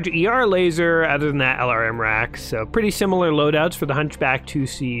 large ER laser, other than that, LRM rack. So pretty similar loadouts for the Hunchback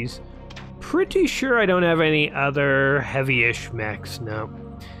 2Cs. Pretty sure I don't have any other heavy-ish mechs, no.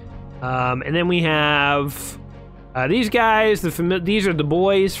 And then we have these guys. These are the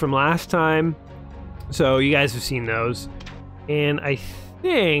boys from last time. So you guys have seen those. And I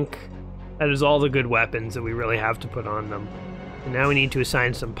think that is all the good weapons that we really have to put on them. And now we need to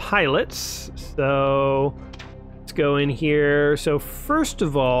assign some pilots. So let's go in here. So first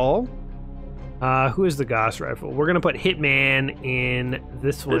of all, who is the Gauss rifle? We're gonna put Hitman in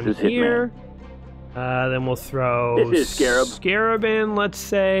this one here. Then we'll throw This is Scarab. Scarab in, let's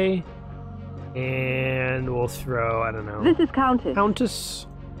say. And we'll throw, I don't know. This is Countess. Countess.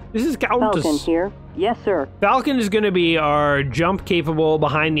 This is Countess. Falcon here. Yes, sir. Falcon is going to be our jump capable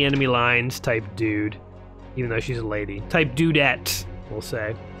behind the enemy lines type dude. Even though she's a lady. Type dudette, we'll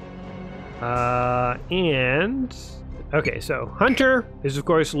say. And... okay, so Hunter is of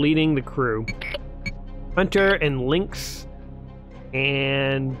course leading the crew. Hunter and Lynx.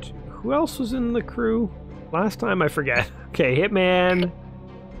 And who else was in the crew? Last time I forget. Okay, Hitman.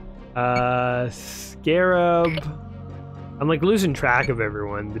 Scarab. I'm like losing track of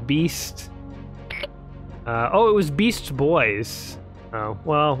everyone. The Beast. Oh, it was Beast's boys. Oh,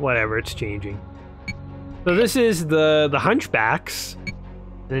 well, whatever. It's changing. So this is the Hunchbacks.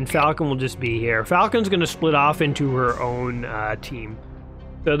 And then Falcon will just be here. Falcon's going to split off into her own team.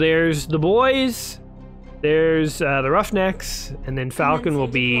 So there's the boys. There's the Roughnecks. And then Falcon will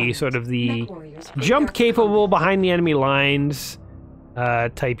be sort of the jump capable behind the enemy lines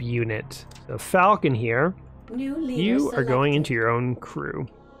type unit. So Falcon here. You are going into your own crew.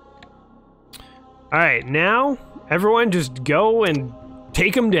 Alright, now everyone just go and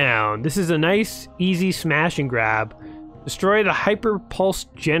take them down. This is a nice, easy smash and grab. Destroy the hyper pulse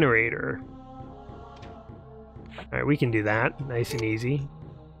generator. Alright, we can do that. Nice and easy.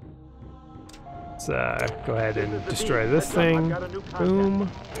 Let's go ahead and destroy this thing. Boom.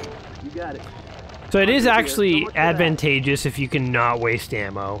 You got it. So it is actually advantageous if you can not waste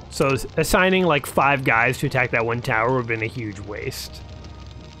ammo. So assigning like 5 guys to attack that one tower would have been a huge waste.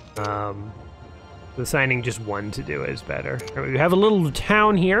 Assigning just 1 to do it is better. Right, we have a little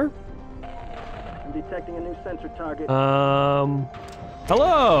town here. I'm detecting a new sensor target.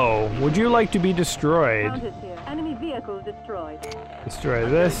 Hello! Would you like to be destroyed? Countess here. Enemy vehicle destroyed. Destroy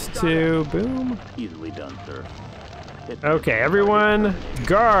this too. Boom. Easily done, sir. Okay, everyone,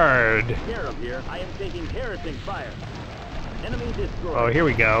 guard. Scarab here. I am taking harassing fire. Enemy destroyed. Oh, here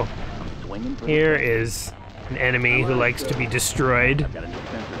we go. I'm swinging for Here is an enemy who likes to be destroyed. Got a new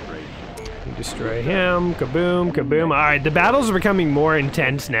sensor trade. You destroy him. Kaboom, kaboom. All right, the battles are becoming more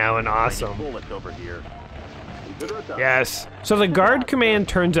intense now and awesome. Bullets over here. Consider it done. Yes. So the guard command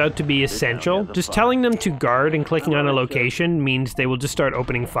turns out to be essential. Just telling them to guard and clicking on a location means they will just start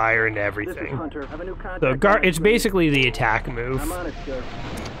opening fire into This is everything. Hunter. Have a new contact. So guard, it's basically the attack move. I'm on it, sir.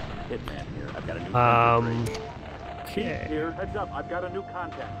 Hitman here. I've got a new sensor trade. Okay. Here. Heads up. I've got a new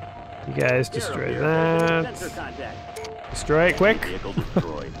contact. You guys destroy Sensor that. contact. Destroy it quick. Vehicle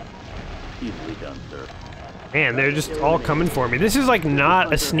destroyed. Easily done, sir. Man, they're just all coming for me. This is like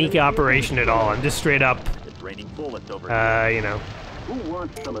not a sneaky operation at all. I'm just straight up, It's raining bullets over here. you know, Who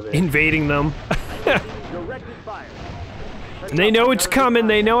wants some of this? invading them. Directed fire. And they know it's coming.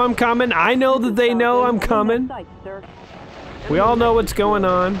 They know I'm coming. I know that they know I'm coming. Sight, sir. We all know what's going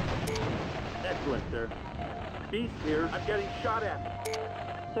on. Excellent, sir. Beast here. I'm getting shot at.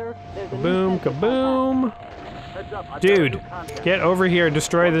 Sir, there's a new Boom, sensor kaboom. Heads up. I've got a Dude, new contact. get over here.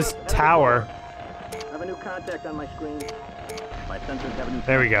 Destroy this tower. I have a new contact on my screen. My sensors have a new.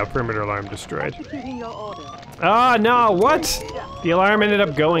 There we go. Perimeter alarm destroyed. Executing your order. Ah, no. What? The alarm ended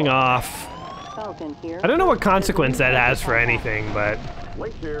up going off. Falcon here. I don't know what consequence that has for anything, but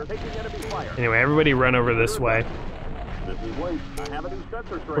Wait here. Taking enemy fire. anyway, everybody run over this way. This is Wink. I have a new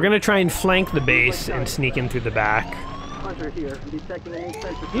sensor trade. We're gonna try and flank the base and sneak in through the back. Hunter here. I'm detecting a new sensor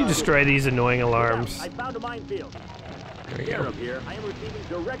You target. destroy these annoying alarms. I found a minefield. There we go. Scarab here. I am receiving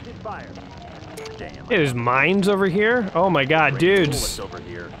directed fire. Damn. Hey, there's mines over here? Oh my god, Bullets dudes. over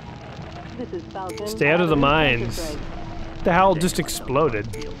here. This is Falcon. Stay out of the mines. What the hell just exploded?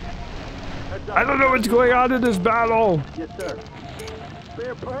 Heads up. I don't know what's going on in this battle. Yes, sir.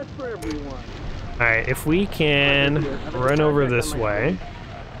 Spare parts for everyone. Alright, if we can run over this way.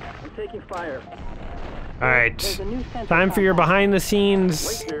 I'm taking fire. Alright, There's a new sensor time for your contact. behind the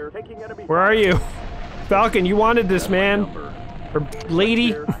scenes. Wait here. Taking enemy Where are you? Falcon, you wanted this, man. number. Or lady,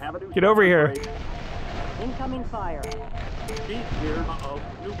 Here, I have a new get over sensor here. trade. Incoming fire. Beast here. Uh-oh.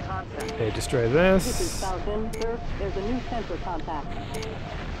 New contact. Okay, destroy This is this. Falcon. Sir, there's a new sensor contact.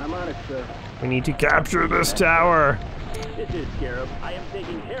 I'm on it, sir. We need to capture this tower. This is Scarab. I am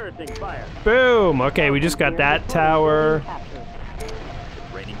taking harassing fire. Boom! Okay, we just got that tower. It's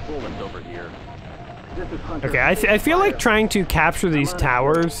raining bullets over here. This is Hunter. Okay, I feel like trying to capture these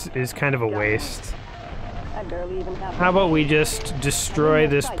towers is kind of a waste. I barely even have. How about we just destroy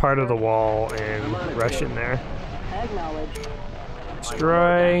this part of the wall and rush in there? Acknowledged.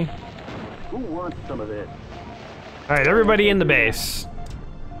 Destroy. Who wants some of this? Alright, everybody in the base.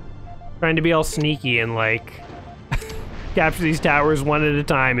 Trying to be all sneaky and like capture these towers one at a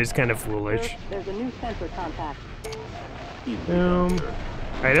time is kind of foolish. There's a new sensor contact. Boom.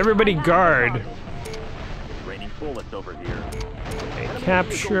 Alright, everybody guard. Raining bullets over here. Okay,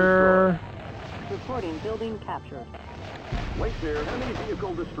 capture. Reporting building captured. Wait there. Enemy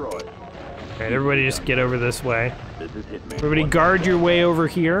vehicle destroyed. Alright, everybody just get over this way. This is Hitman. Everybody guard your way over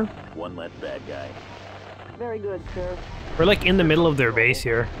here. One less bad guy. Very good, sir. We're like in the middle of their base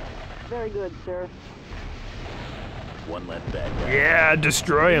here. Very good, sir. One less bad guy. Yeah,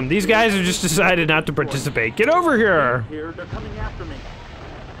 destroy them. These guys have just decided not to participate. Get over here! Here, they're coming after me.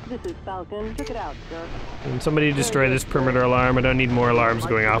 This is Falcon. Check it out, sir. And somebody destroy this perimeter alarm. I don't need more alarms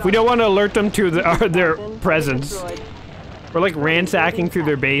going off. We don't want to alert them to their presence. Destroyed. We're like ransacking through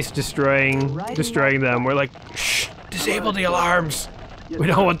their base, destroying them. We're like, shh, disable the alarms. We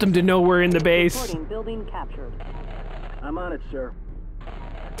don't want them to know we're in the base. Reporting building captured. I'm on it, sir.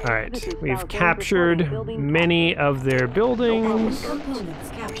 Alright, we've captured many of their buildings. Components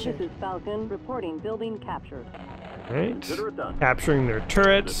This captured. is Falcon. Reporting building captured. Right, Consider it done. capturing their This is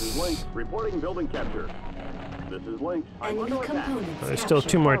turrets. Lynx. Reporting building capture. This is Lynx. I'm Enemy under attack. components There's still two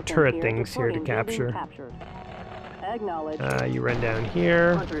captured. more Falcon turret here, things here to reporting building capture. captured. Acknowledged. You run down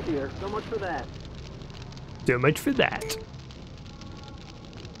here. Hunter here. So much for that. So much for that.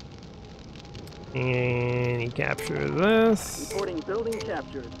 And you capture this. Reporting building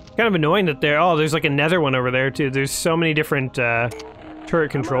captured. Kind of annoying that there's like another one over there too. There's so many different turret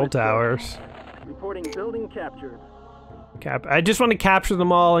control towers. Reporting building captured. I just want to capture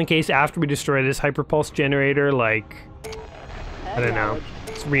them all in case after we destroy this hyperpulse generator, like, I don't know,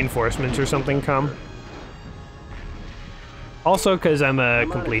 reinforcements or something come. Also, because I'm a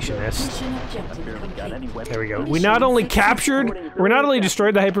completionist. Mission objective Got any complete. weapons? There we go. We not only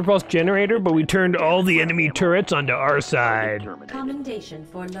destroyed the hyperpulse generator, but we turned all the enemy turrets onto our side. Commendation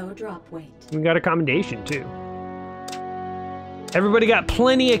for low drop weight. We got a commendation too. Everybody got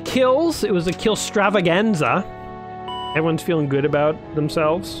plenty of kills. It was a kill stravaganza. Everyone's feeling good about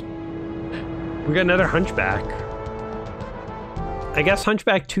themselves. We got another Hunchback. I guess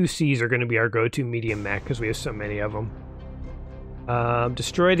Hunchback 2Cs are going to be our go-to medium mech because we have so many of them.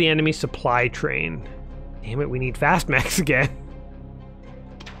 Destroy the enemy supply train. Damn it, we need fast mechs again.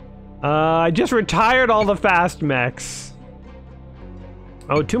 I just retired all the fast mechs.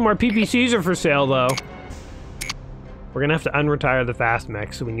 Oh, 2 more PPCs are for sale though. We're gonna have to unretire the fast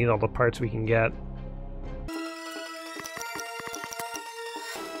mechs, so we need all the parts we can get.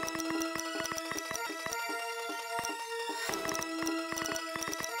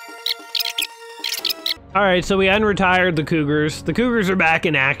 Alright, so we unretired the Cougars. The Cougars are back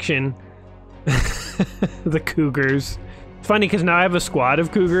in action. The Cougars. It's funny because now I have a squad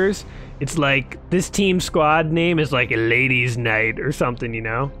of Cougars. It's like, this team squad name is like a ladies' night or something, you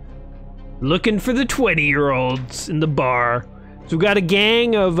know? Looking for the 20-year-olds in the bar. So we've got a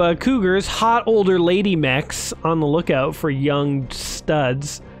gang of Cougars, hot older lady mechs, on the lookout for young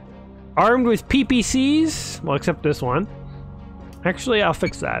studs. Armed with PPCs, well, except this one. Actually, I'll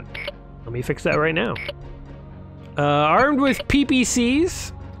fix that. Let me fix that right now. Armed with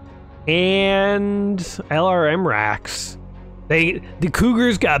PPCs and LRM racks. The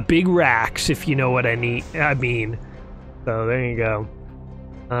Cougars got big racks, if you know what I mean. So there you go.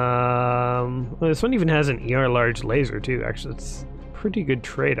 Well, this one even has an ER large laser too. Actually, it's a pretty good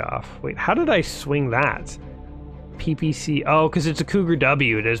trade-off. Wait, how did I swing that? PPC. Oh, because it's a Cougar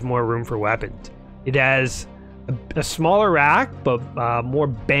W. It has more room for weapons. It has a smaller rack, but more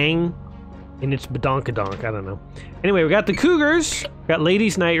bang. And it's badonkadonk, I don't know. Anyway, we got the Cougars, we got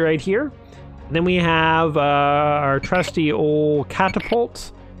Ladies' Night right here. And then we have our trusty old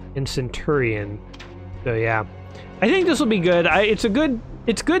Catapult and Centurion. So yeah, I think this will be good.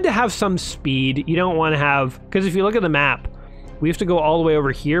 It's good to have some speed. You don't want to have, because if you look at the map, we have to go all the way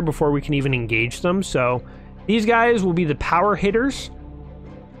over here before we can even engage them. So these guys will be the power hitters.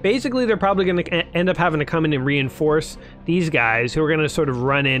 Basically, they're probably going to end up having to come in and reinforce these guys who are going to sort of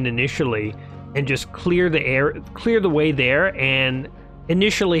run in initially and just clear the way there and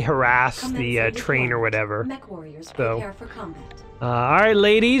initially harass the train or whatever. Mech warriors prepare for combat. All right,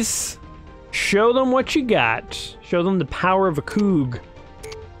 ladies, show them what you got. Show them the power of a Coug.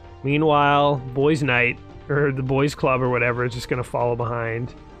 Meanwhile, boys' night or the boys' club or whatever is just going to follow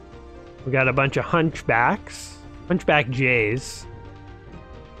behind. We got a bunch of Hunchbacks, Hunchback J's.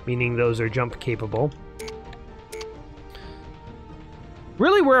 Meaning those are jump capable.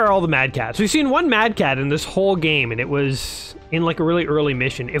 Really, where are all the Mad Cats? We've seen one Mad Cat in this whole game, and it was in like a really early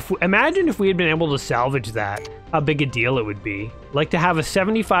mission. Imagine if we had been able to salvage that, how big a deal it would be. Like to have a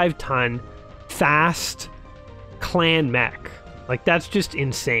 75-ton fast clan mech. Like that's just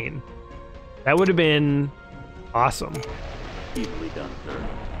insane. That would have been awesome. Easily done, sir.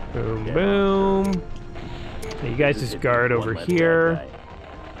 Boom, Yeah, boom. sir. You guys just guard over here.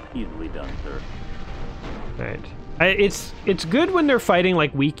 Easily done, sir. Right. It's good when they're fighting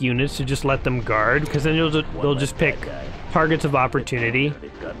like weak units to just let them guard, because then they'll just pick targets of opportunity,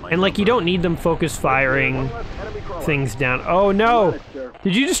 and like you don't need them focus firing things down. Oh no!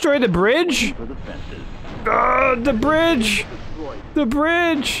 Did you destroy the bridge? The bridge! The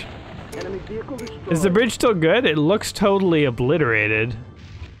bridge! Is the bridge still good? It looks totally obliterated,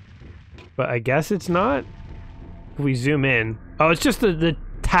 but I guess it's not. If we zoom in, oh, it's just the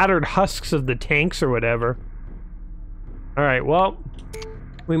tattered husks of the tanks or whatever. Alright, well,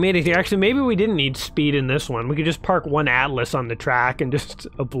 we made it here. Actually, maybe we didn't need speed in this one. We could just park one Atlas on the track and just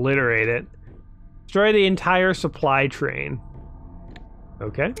obliterate it. Destroy the entire supply train.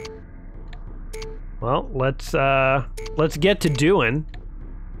 Okay. Well, let's get to doing.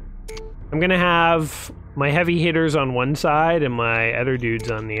 I'm gonna have my heavy hitters on one side and my other dudes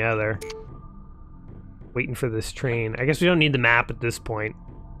on the other. Waiting for this train. I guess we don't need the map at this point.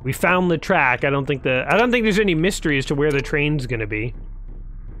 We found the track. I don't think there's any mystery as to where the train's gonna be.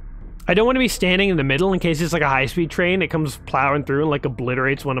 I don't want to be standing in the middle in case it's like a high-speed train. It comes plowing through and like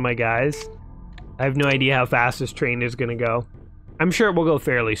obliterates one of my guys. I have no idea how fast this train is gonna go. I'm sure it will go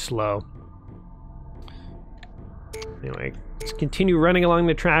fairly slow. Anyway, let's continue running along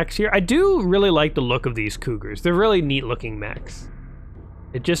the tracks here. I do really like the look of these Cougars. They're really neat-looking mechs.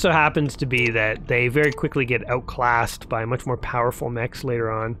 It just so happens to be that they very quickly get outclassed by much more powerful mechs later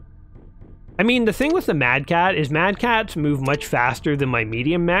on. I mean, the thing with the Mad Cat is Mad Cats move much faster than my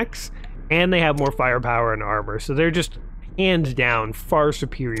medium mechs, and they have more firepower and armor, so they're just hands down far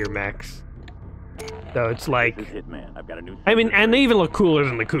superior mechs. So it's like, I mean, and they even look cooler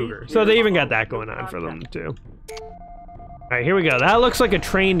than the Cougar, so they even got that going on for them too. All right, here we go. That looks like a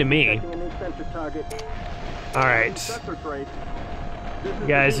train to me. All right. You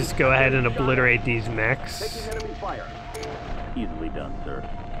guys just go ahead and obliterate these mechs. Easily done, sir.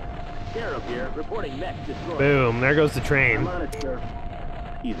 Sheriff here, reporting mech destroyed. Boom, there goes the train. I'm on it, sir.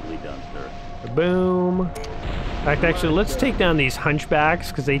 Easily done, sir. Boom. In fact, actually, let's take down these hunchbacks,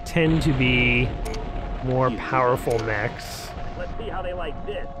 because they tend to be more powerful mechs. Let's see how they like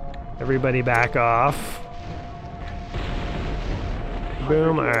this. Everybody back off.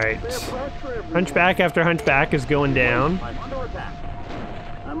 Boom, alright. Hunchback after hunchback is going down.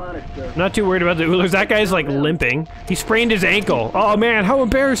 I'm not too worried about the Oolers. That guy's like limping. He sprained his ankle. Oh man, how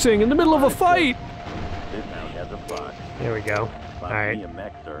embarrassing! In the middle of a fight! There we go. Alright.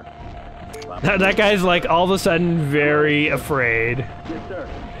 That guy's like all of a sudden very afraid.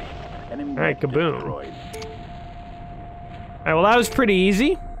 Alright, kaboom. Alright, well that was pretty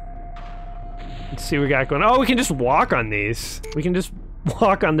easy. Let's see what we got going. Oh, we can just walk on these. We can just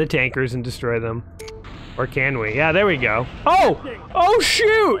walk on the tankers and destroy them. Or can we? Yeah, there we go. Oh! Oh,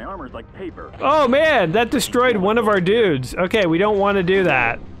 shoot! My armor's like paper. Oh, man, that destroyed one of our dudes. Okay, we don't want to do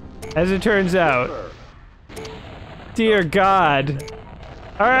that, as it turns out. Dear God.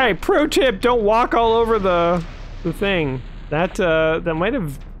 All right, pro tip, don't walk all over the thing. That might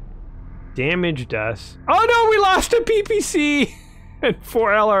have damaged us. Oh, no, we lost a PPC and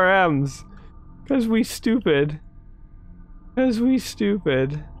 4 LRMs. Because we stupid. Because we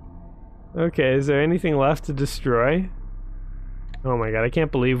stupid. Okay, is there anything left to destroy? Oh my god, I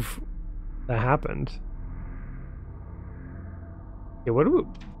can't believe that happened. Okay, what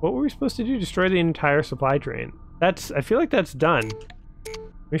were we supposed to do? Destroy the entire supply train. I feel like that's done.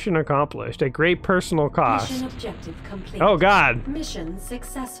 Mission accomplished at great personal cost. Mission objective complete. Oh god. Mission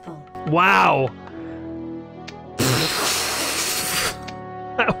successful. Wow.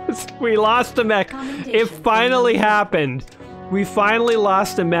 We lost a mech. It finally happened. We finally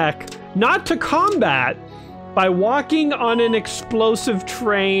lost a mech. Not to combat, by walking on an explosive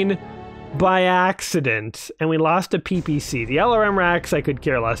train by accident. And we lost a PPC. The LRM racks I could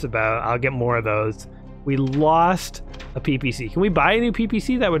care less about. I'll get more of those. We lost a PPC. Can we buy a new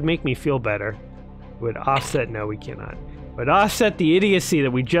PPC? That would make me feel better. It would offset, no we cannot. It would offset the idiocy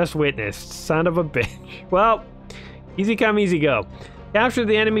that we just witnessed. Son of a bitch. Well, easy come, easy go. Capture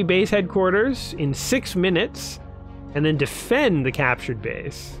the enemy base headquarters in 6 minutes, and then defend the captured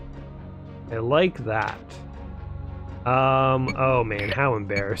base. I like that. Oh man, how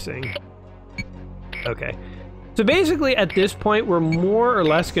embarrassing. Okay. So basically at this point, we're more or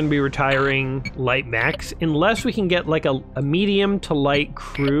less going to be retiring light mechs, unless we can get like a medium to light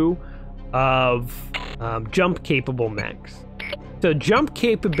crew of jump-capable mechs. So jump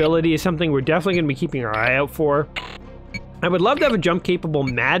capability is something we're definitely going to be keeping our eye out for. I would love to have a jump capable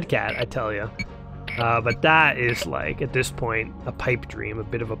Mad Cat, I tell you. But that is like, at this point, a pipe dream, a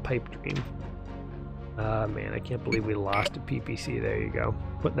bit of a pipe dream. Man, I can't believe we lost a PPC. There you go.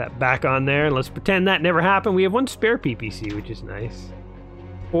 Put that back on there, and let's pretend that never happened. We have one spare PPC, which is nice.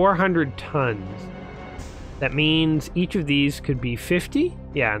 400 tons. That means each of these could be 50?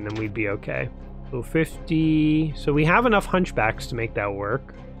 Yeah, and then we'd be okay. So 50... So we have enough hunchbacks to make that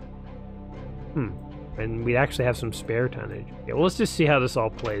work. And we'd actually have some spare tonnage. Okay, well, let's just see how this all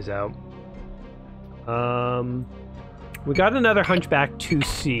plays out. We got another hunchback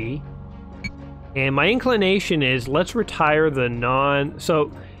 2C. And my inclination is, let's retire the So,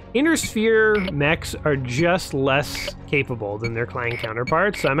 Inner Sphere mechs are just less capable than their clan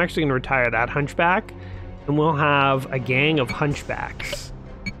counterparts, so I'm actually going to retire that hunchback, and we'll have a gang of hunchbacks.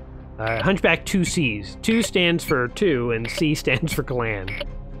 Hunchback 2Cs. 2 stands for 2, and C stands for clan.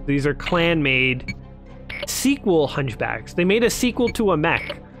 These are clan-made sequel hunchbacks. They made a sequel to a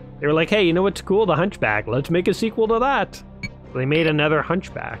mech. They were like, hey, you know what's cool? The hunchback. Let's make a sequel to that. So they made another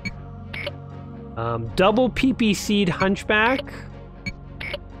hunchback. Double PPC'd hunchback.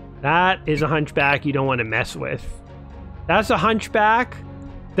 That is a hunchback you don't want to mess with. That's a hunchback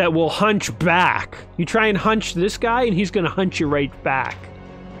that will hunch back. You try and hunch this guy, and he's going to hunch you right back.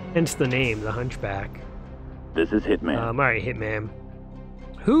 Hence the name, the hunchback. This is Hitman. All right, Hitman.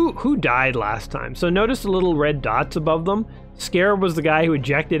 Who died last time? So notice the little red dots above them. Scarab was the guy who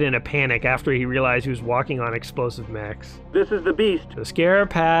ejected in a panic after he realized he was walking on explosive mechs. This is the Beast. So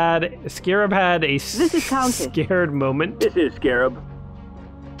Scarab had a This is Countess. scared moment. This is Scarab.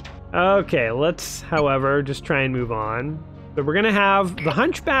 Okay, let's, however, just try and move on. So we're gonna have, the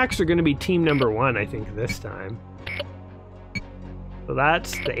hunchbacks are gonna be team number 1, I think, this time. So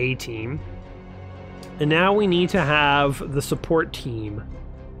that's the A team. And now we need to have the support team.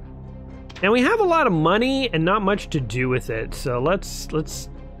 Now we have a lot of money and not much to do with it, so let's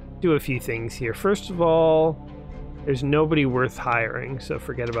do a few things here. First of all, there's nobody worth hiring, so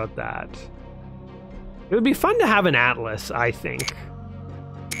forget about that. It would be fun to have an Atlas, I think.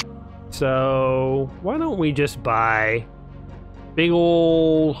 So why don't we just buy big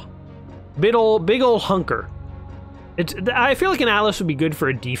ol' hunker. I feel like an Atlas would be good for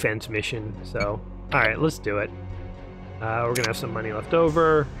a defense mission, so all right, let's do it. We're gonna have some money left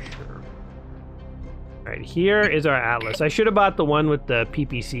over. Sure. All right, here is our Atlas. I should have bought the one with the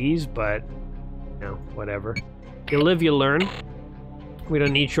PPCs, but you know, whatever. You live, you learn. We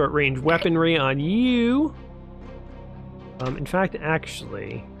don't need short-range weaponry on you. In fact,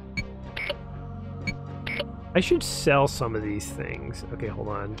 actually, I should sell some of these things. Okay, hold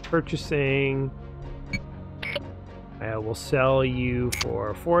on. Purchasing. I will sell you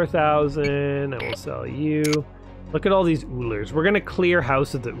for 4,000. I will sell you. Look at all these oolers. We're gonna clear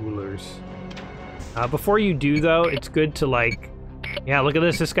house of the oolers. Before you do, though, it's good to, like... Yeah, look at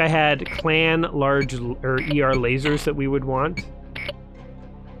this. This guy had clan large or ER lasers that we would want.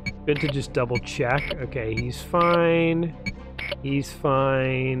 Good to just double check. Okay, he's fine. He's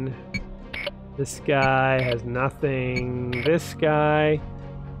fine. This guy has nothing. This guy,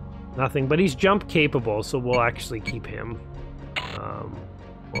 nothing. But he's jump capable, so we'll actually keep him.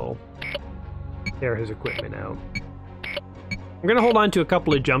 We'll tear his equipment out. I'm gonna hold on to a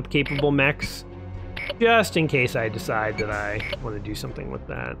couple of jump capable mechs, just in case I decide that I want to do something with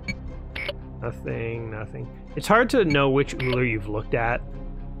that. Nothing, nothing. It's hard to know which Uller you've looked at.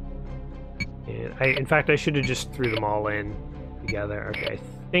 And in fact, I should have just threw them all in together. Okay, I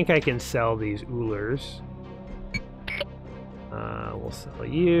think I can sell these Ullers. We'll sell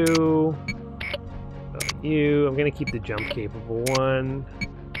you. Sell you. I'm gonna keep the jump capable one.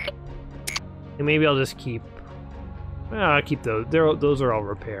 And maybe I'll just keep... I'll keep those. Those are all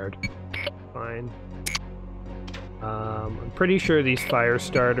repaired. Fine. I'm pretty sure these fire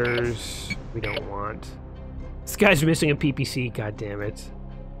starters we don't want. This guy's missing a PPC, god damn it.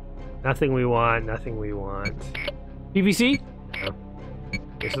 Nothing we want, nothing we want. PPC? No.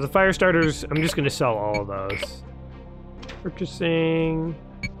 Okay, so the fire starters, I'm just gonna sell all of those. Purchasing.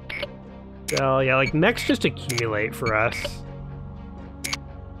 Sell, yeah, like mechs just accumulate for us.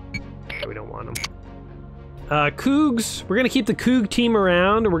 Okay, we don't want them. Cougs, we're gonna keep the Coug team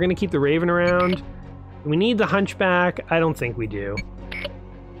around, and we're gonna keep the Raven around. We need the Hunchback. I don't think we do.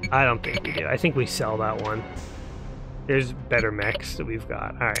 I don't think we do. I think we sell that one. There's better mechs that we've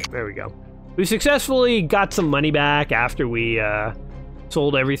got. All right, there we go. We successfully got some money back after we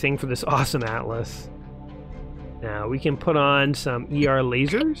sold everything for this awesome Atlas. Now we can put on some ER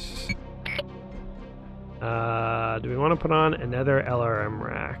lasers. Do we want to put on another LRM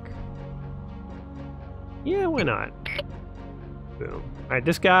rack? Yeah, why not? Boom. Alright,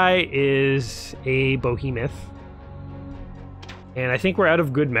 this guy is a behemoth. And I think we're out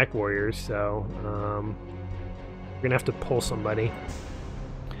of good mech warriors, so we're gonna have to pull somebody.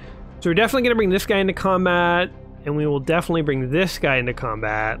 So we're definitely gonna bring this guy into combat, and we will definitely bring this guy into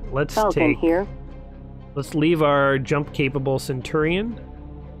combat. Let's Falcon here. Let's leave our jump-capable Centurion.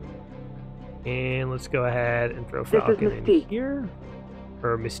 And let's go ahead and throw Falcon in here.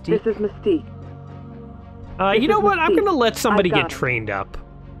 Or Mystique. This is Mystique. You know what? I'm gonna let somebody get trained up.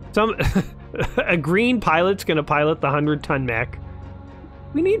 A green pilot's gonna pilot the 100-ton mech.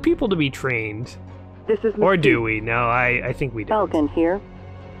 We need people to be trained. This is Mystique. Or do we? No, I think we don't. Falcon here.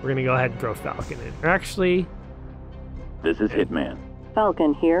 We're gonna go ahead and throw Falcon in. Or actually... This is Hitman.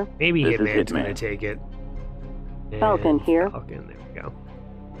 Falcon here. Maybe This is Hitman's Hitman. gonna take it. Falcon And here. Falcon, there we go.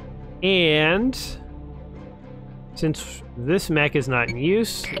 And... since this mech is not in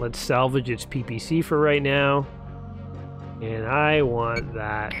use, let's salvage its PPC for right now. And I want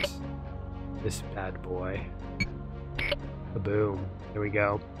this bad boy. Boom. There we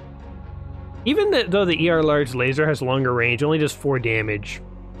go. Even though the ER large laser has longer range, only does 4 damage,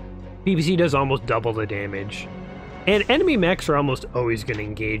 PPC does almost double the damage. And enemy mechs are almost always going to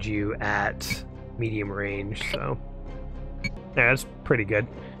engage you at medium range, so... yeah, that's pretty good.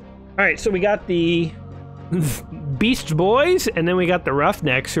 Alright, so we got the Beast Boys, and then we got the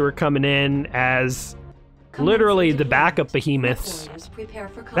Roughnecks who are coming in as literally the backup behemoths.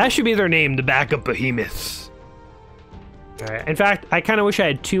 That should be their name, the backup behemoths. Alright, in fact, I kind of wish I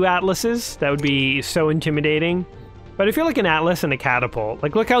had 2 Atlases. That would be so intimidating. But I feel like an Atlas and a catapult.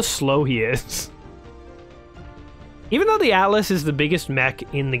 Like, look how slow he is. Even though the Atlas is the biggest mech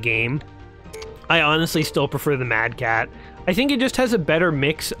in the game, I honestly still prefer the Mad Cat. I think it just has a better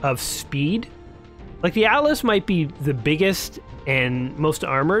mix of speed. Like, the Atlas might be the biggest and most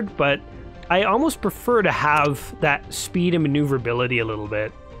armored, but I almost prefer to have that speed and maneuverability a little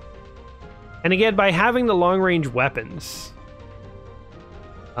bit. And again, by having the long-range weapons...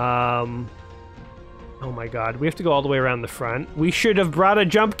 oh my god, we have to go all the way around the front. We should have brought a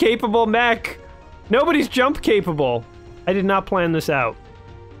jump-capable mech! Nobody's jump-capable! I did not plan this out.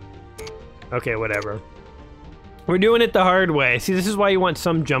 Okay, whatever. We're doing it the hard way. See, this is why you want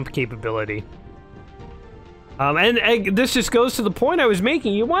some jump capability. And this just goes to the point I was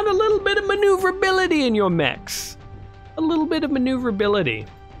making. You want a little bit of maneuverability in your mechs. A little bit of maneuverability.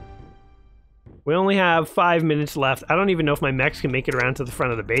 We only have 5 minutes left. I don't even know if my mechs can make it around to the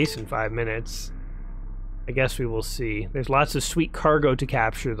front of the base in 5 minutes. I guess we will see. There's lots of sweet cargo to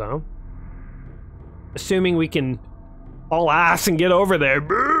capture, though. Assuming we can haul ass and get over there.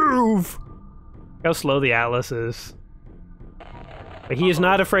 Move! Look how slow the Atlas is. But he is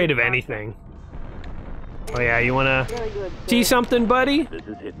not afraid of anything. Oh yeah, you wanna see something, buddy? This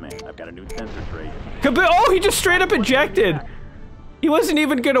is Hitman. I've got a new sensor tray. Oh, he just straight up ejected! He wasn't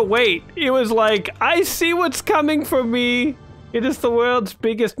even gonna wait. He was like, I see what's coming for me. It is the world's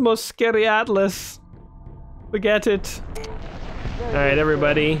biggest, most scary Atlas. Forget it. Alright,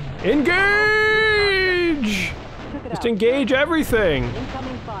 everybody. Engage! Just engage everything.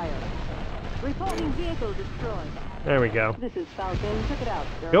 Incoming fire. Reporting vehicle destroyed. There we go. This is Falcon. Check it out,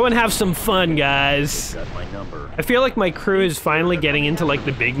 sir. Go and have some fun, guys. Got my number. I feel like my crew is finally getting into like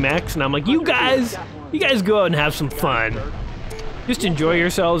the big mechs, and I'm like, you guys go out and have some fun. Just enjoy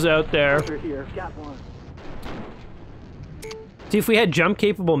yourselves out there. Here. Got one. See, if we had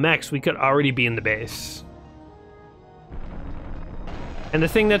jump-capable mechs, we could already be in the base. And the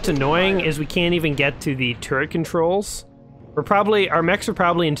thing that's annoying is we can't even get to the turret controls. Our mechs are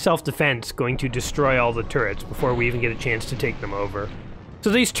probably in self-defense going to destroy all the turrets before we even get a chance to take them over.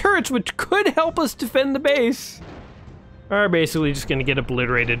 So these turrets, which could help us defend the base, are basically just gonna get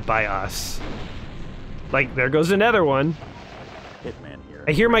obliterated by us. Like, there goes another one. Hitman here.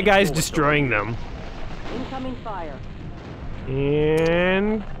 I hear my guys destroying them. Incoming fire.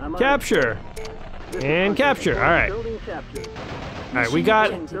 And capture. And capture, alright. Building capture. Alright, we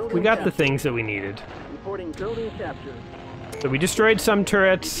got the things that we needed. Reporting building capture. So we destroyed some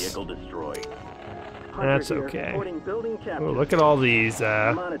turrets. Vehicle destroyed. That's Hunter here. okay. Reporting building capture. Oh, look at all these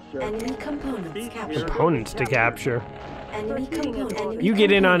I'm on it, sir. Enemy components captured. components to capture. Enemy components. You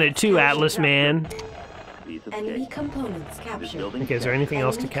get in on it too, Atlas man. Piece of Enemy cake. components This captured. building Okay, is there anything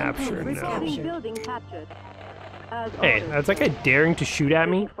else to Enemy capture? components No. captured. Building captured. As Hey, ordered. that's that guy daring to shoot at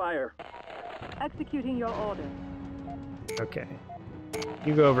me? Taking fire. Executing your order. Okay.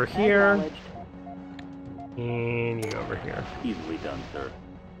 You go over here, Acknowledged. and you go over here. Easily done, sir.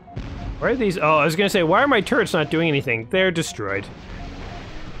 Why are these? Oh, I was gonna say, why are my turrets not doing anything? They're destroyed.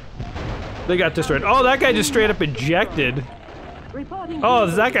 They got destroyed. Oh, that guy just straight up ejected. Reporting Oh,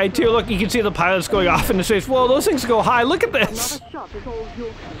 there's that guy too. Look, you can see the pilots going off in his face. Whoa, those things go high. Look at this. Another shot is all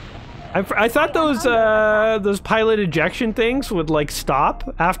yours. I thought those pilot ejection things would like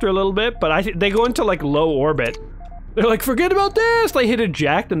stop after a little bit, but they go into like low orbit. They're like, forget about this. They hit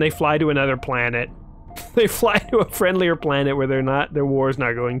eject and they fly to another planet. They fly to a friendlier planet where their war's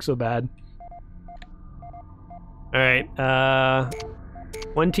not going so bad. All right,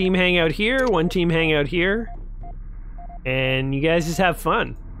 one team hang out here, one team hang out here, and you guys just have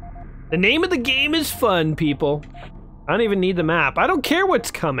fun. The name of the game is fun, people. I don't even need the map. I don't care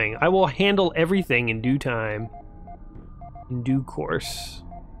what's coming. I will handle everything in due time. In due course.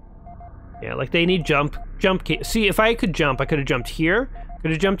 Yeah, like they need jump. See, if I could jump, I could have jumped here.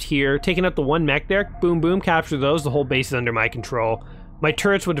 Could have jumped here, taken out the one mech there. Boom, boom, capture those. The whole base is under my control. My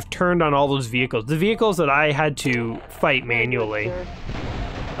turrets would have turned on all those vehicles. The vehicles that I had to fight manually, you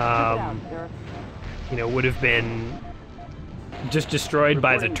know, would have been just destroyed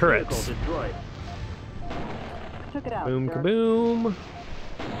by the turrets. Took it out, Boom, sir. kaboom.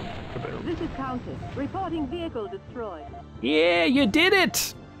 Kaboom. This is Countess. Reporting vehicle destroyed. Yeah, you did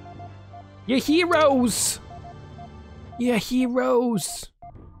it! You heroes! You heroes!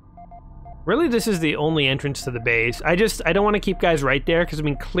 Really, this is the only entrance to the base. I don't want to keep guys right there, because I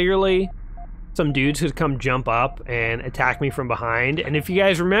mean, clearly some dudes could come jump up and attack me from behind. And if you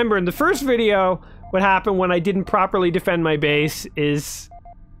guys remember in the first video, what happened when I didn't properly defend my base is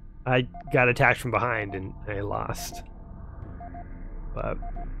I got attacked from behind and I lost. But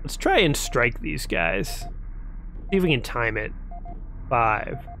let's try and strike these guys. See if we can time it.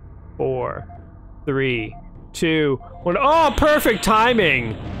 5, 4, 3, 2, 1. Oh, perfect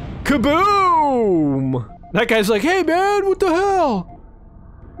timing! Kaboom! That guy's like, hey man, what the hell?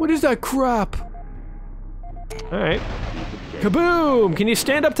 What is that crap? Alright. Kaboom! Can you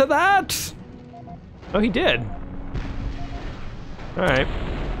stand up to that? Oh, he did. Alright.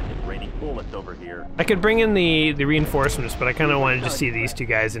 It's raining bullets over here. I could bring in the reinforcements, but I kind of wanted to see these two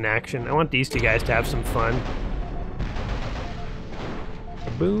guys in action. I want these two guys to have some fun.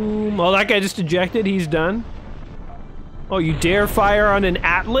 Boom. Oh, that guy just ejected. He's done. Oh, you dare fire on an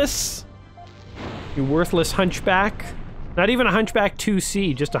Atlas? You worthless hunchback. Not even a hunchback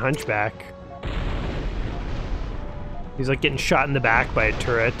 2C, just a hunchback. He's like getting shot in the back by a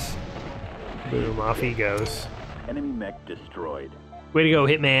turret. Boom, off he goes. Enemy mech destroyed. Way to go,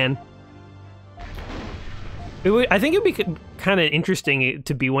 Hitman. I think it'd be kind of interesting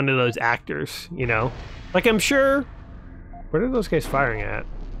to be one of those actors, you know? Like, I'm sure... What are those guys firing at?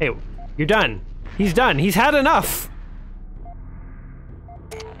 Hey, you're done. He's done. He's had enough.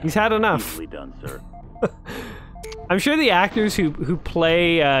 He's had enough. Easily done, sir. I'm sure the actors who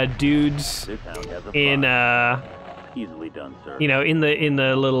play dudes This hound has a in easily done, sir. you know, in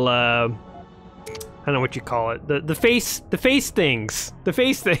the little I don't know what you call it, the face things,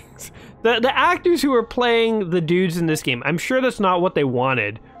 the actors who are playing the dudes in this game. I'm sure that's not what they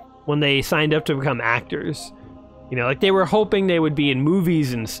wanted when they signed up to become actors. You know, like they were hoping they would be in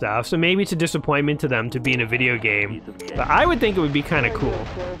movies and stuff, so maybe it's a disappointment to them to be in a video game. But I would think it would be kind of cool.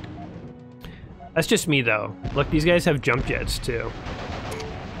 That's just me, though. Look, these guys have jump jets, too.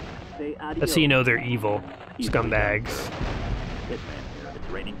 That's how you know they're evil. Scumbags. It's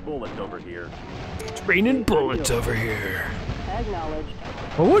raining bullets over here. It's raining bullets over here. Acknowledged.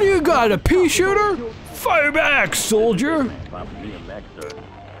 Well, what do you got, a pea shooter? Fire back, soldier! Found me a mech, sir.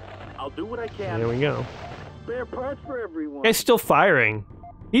 I'll do what I can. There we go. Spare parts for everyone. Guy's still firing.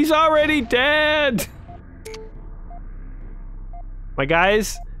 He's already dead! My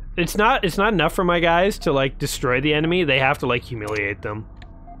guys, it's not enough for my guys to, like, destroy the enemy. They have to, like, humiliate them.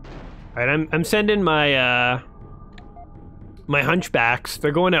 Alright, I'm sending my, my hunchbacks.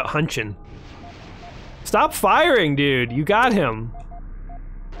 They're going out hunching. Stop firing, dude! You got him.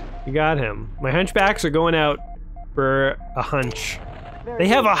 You got him. My hunchbacks are going out for a hunch. They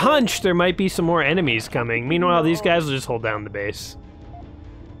have a hunch there might be some more enemies coming. Meanwhile, these guys will just hold down the base.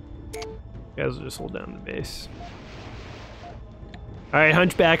 Guys will just hold down the base. Alright,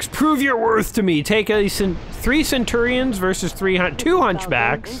 hunchbacks, prove your worth to me. Take 3 centurions versus 2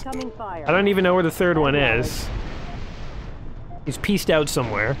 hunchbacks. I don't even know where the third one is. He's pieced out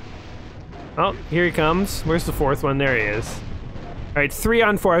somewhere. Oh, here he comes. Where's the fourth one? There he is. Alright, 3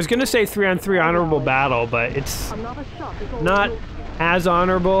 on 4. I was gonna say 3 on 3 honorable battle, but it's not as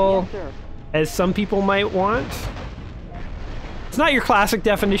honorable as some people might want. It's not your classic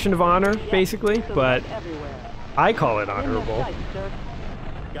definition of honor, basically, but I call it honorable.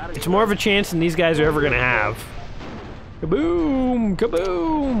 It's more of a chance than these guys are ever gonna have. Kaboom!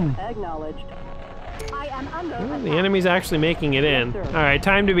 Kaboom! Acknowledged. I am under Well, the enemy's actually making it in. Alright,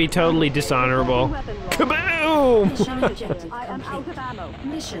 time to be totally dishonorable. Kaboom! Boom! Mission objective I am out of ammo.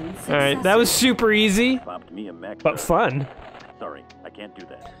 Mission successful. Alright, that was super easy, Popped me a mech, but sir. fun. Sorry, I can't do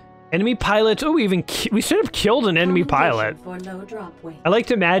that. Enemy pilots. Oh, we should have killed an enemy pilot. For low drop weight. I like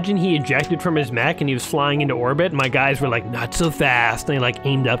to imagine he ejected from his mech and he was flying into orbit, and my guys were like, not so fast. And they like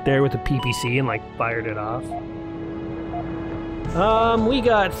aimed up there with a PPC and like fired it off. We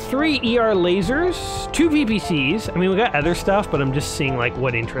got 3 ER lasers, 2 PPCs. I mean, we got other stuff, but I'm just seeing like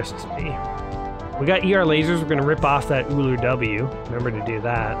what interests me. We got ER lasers. We're gonna rip off that Ulu W. Remember to do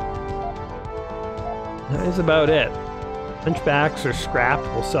that. That is about it. Hunchbacks are scrapped.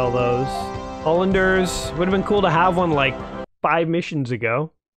 We'll sell those. Hollanders. Would have been cool to have one like 5 missions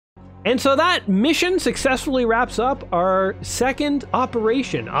ago. And so that mission successfully wraps up our second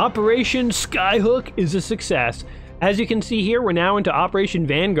operation. Operation Skyhook is a success. As you can see here, we're now into Operation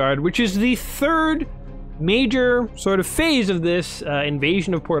Vanguard, which is the 3rd major sort of phase of this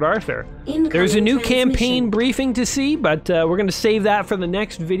invasion of Port Arthur. There's a new campaign briefing to see, but we're going to save that for the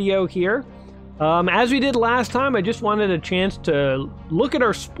next video here. As we did last time, I just wanted a chance to look at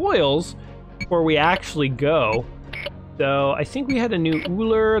our spoils before we actually go. So I think we had a new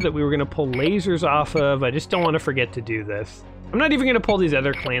Uller that we were going to pull lasers off of. I just don't want to forget to do this. I'm not even going to pull these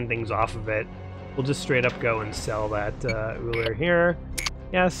other clan things off of it. We'll just straight up go and sell that Uller here.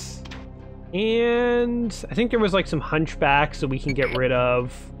 Yes. And I think there was like some hunchbacks that we can get rid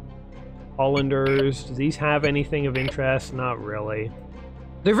of. Hollanders. Do these have anything of interest? Not really.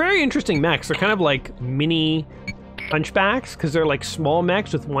 They're very interesting mechs. They're kind of like mini hunchbacks because they're like small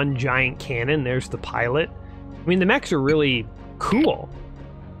mechs with one giant cannon. There's the pilot. I mean, the mechs are really cool,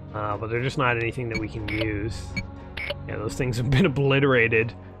 but they're just not anything that we can use. Yeah, those things have been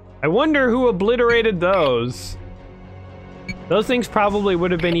obliterated. I wonder who obliterated those. Those things probably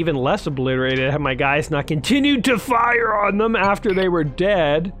would have been even less obliterated had my guys not continued to fire on them after they were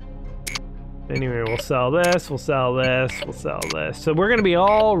dead. Anyway, we'll sell this, we'll sell this, we'll sell this. So we're gonna be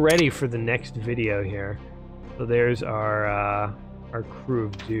all ready for the next video here. So there's our crew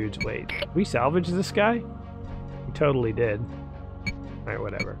of dudes. Wait, did we salvage this guy? We totally did. Alright,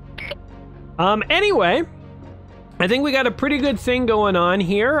 whatever. Anyway, I think we got a pretty good thing going on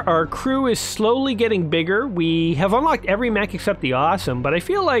here. Our crew is slowly getting bigger. We have unlocked every mech except the Awesome, but I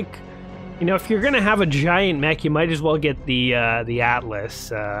feel like, you know, if you're gonna have a giant mech, you might as well get the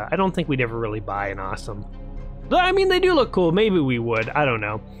Atlas. I don't think we'd ever really buy an Awesome. I mean, they do look cool. Maybe we would. I don't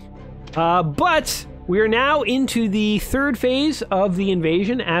know. But we are now into the 3rd phase of the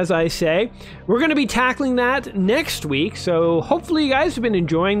invasion, as I say. We're going to be tackling that next week, so hopefully you guys have been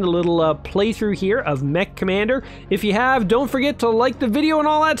enjoying the little playthrough here of MechCommander. If you have, don't forget to like the video and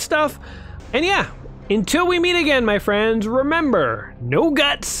all that stuff. And yeah, until we meet again, my friends, remember, no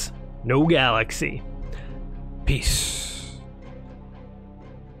guts, no galaxy. Peace.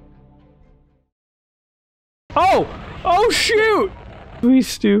 Oh shoot! We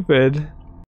stupid.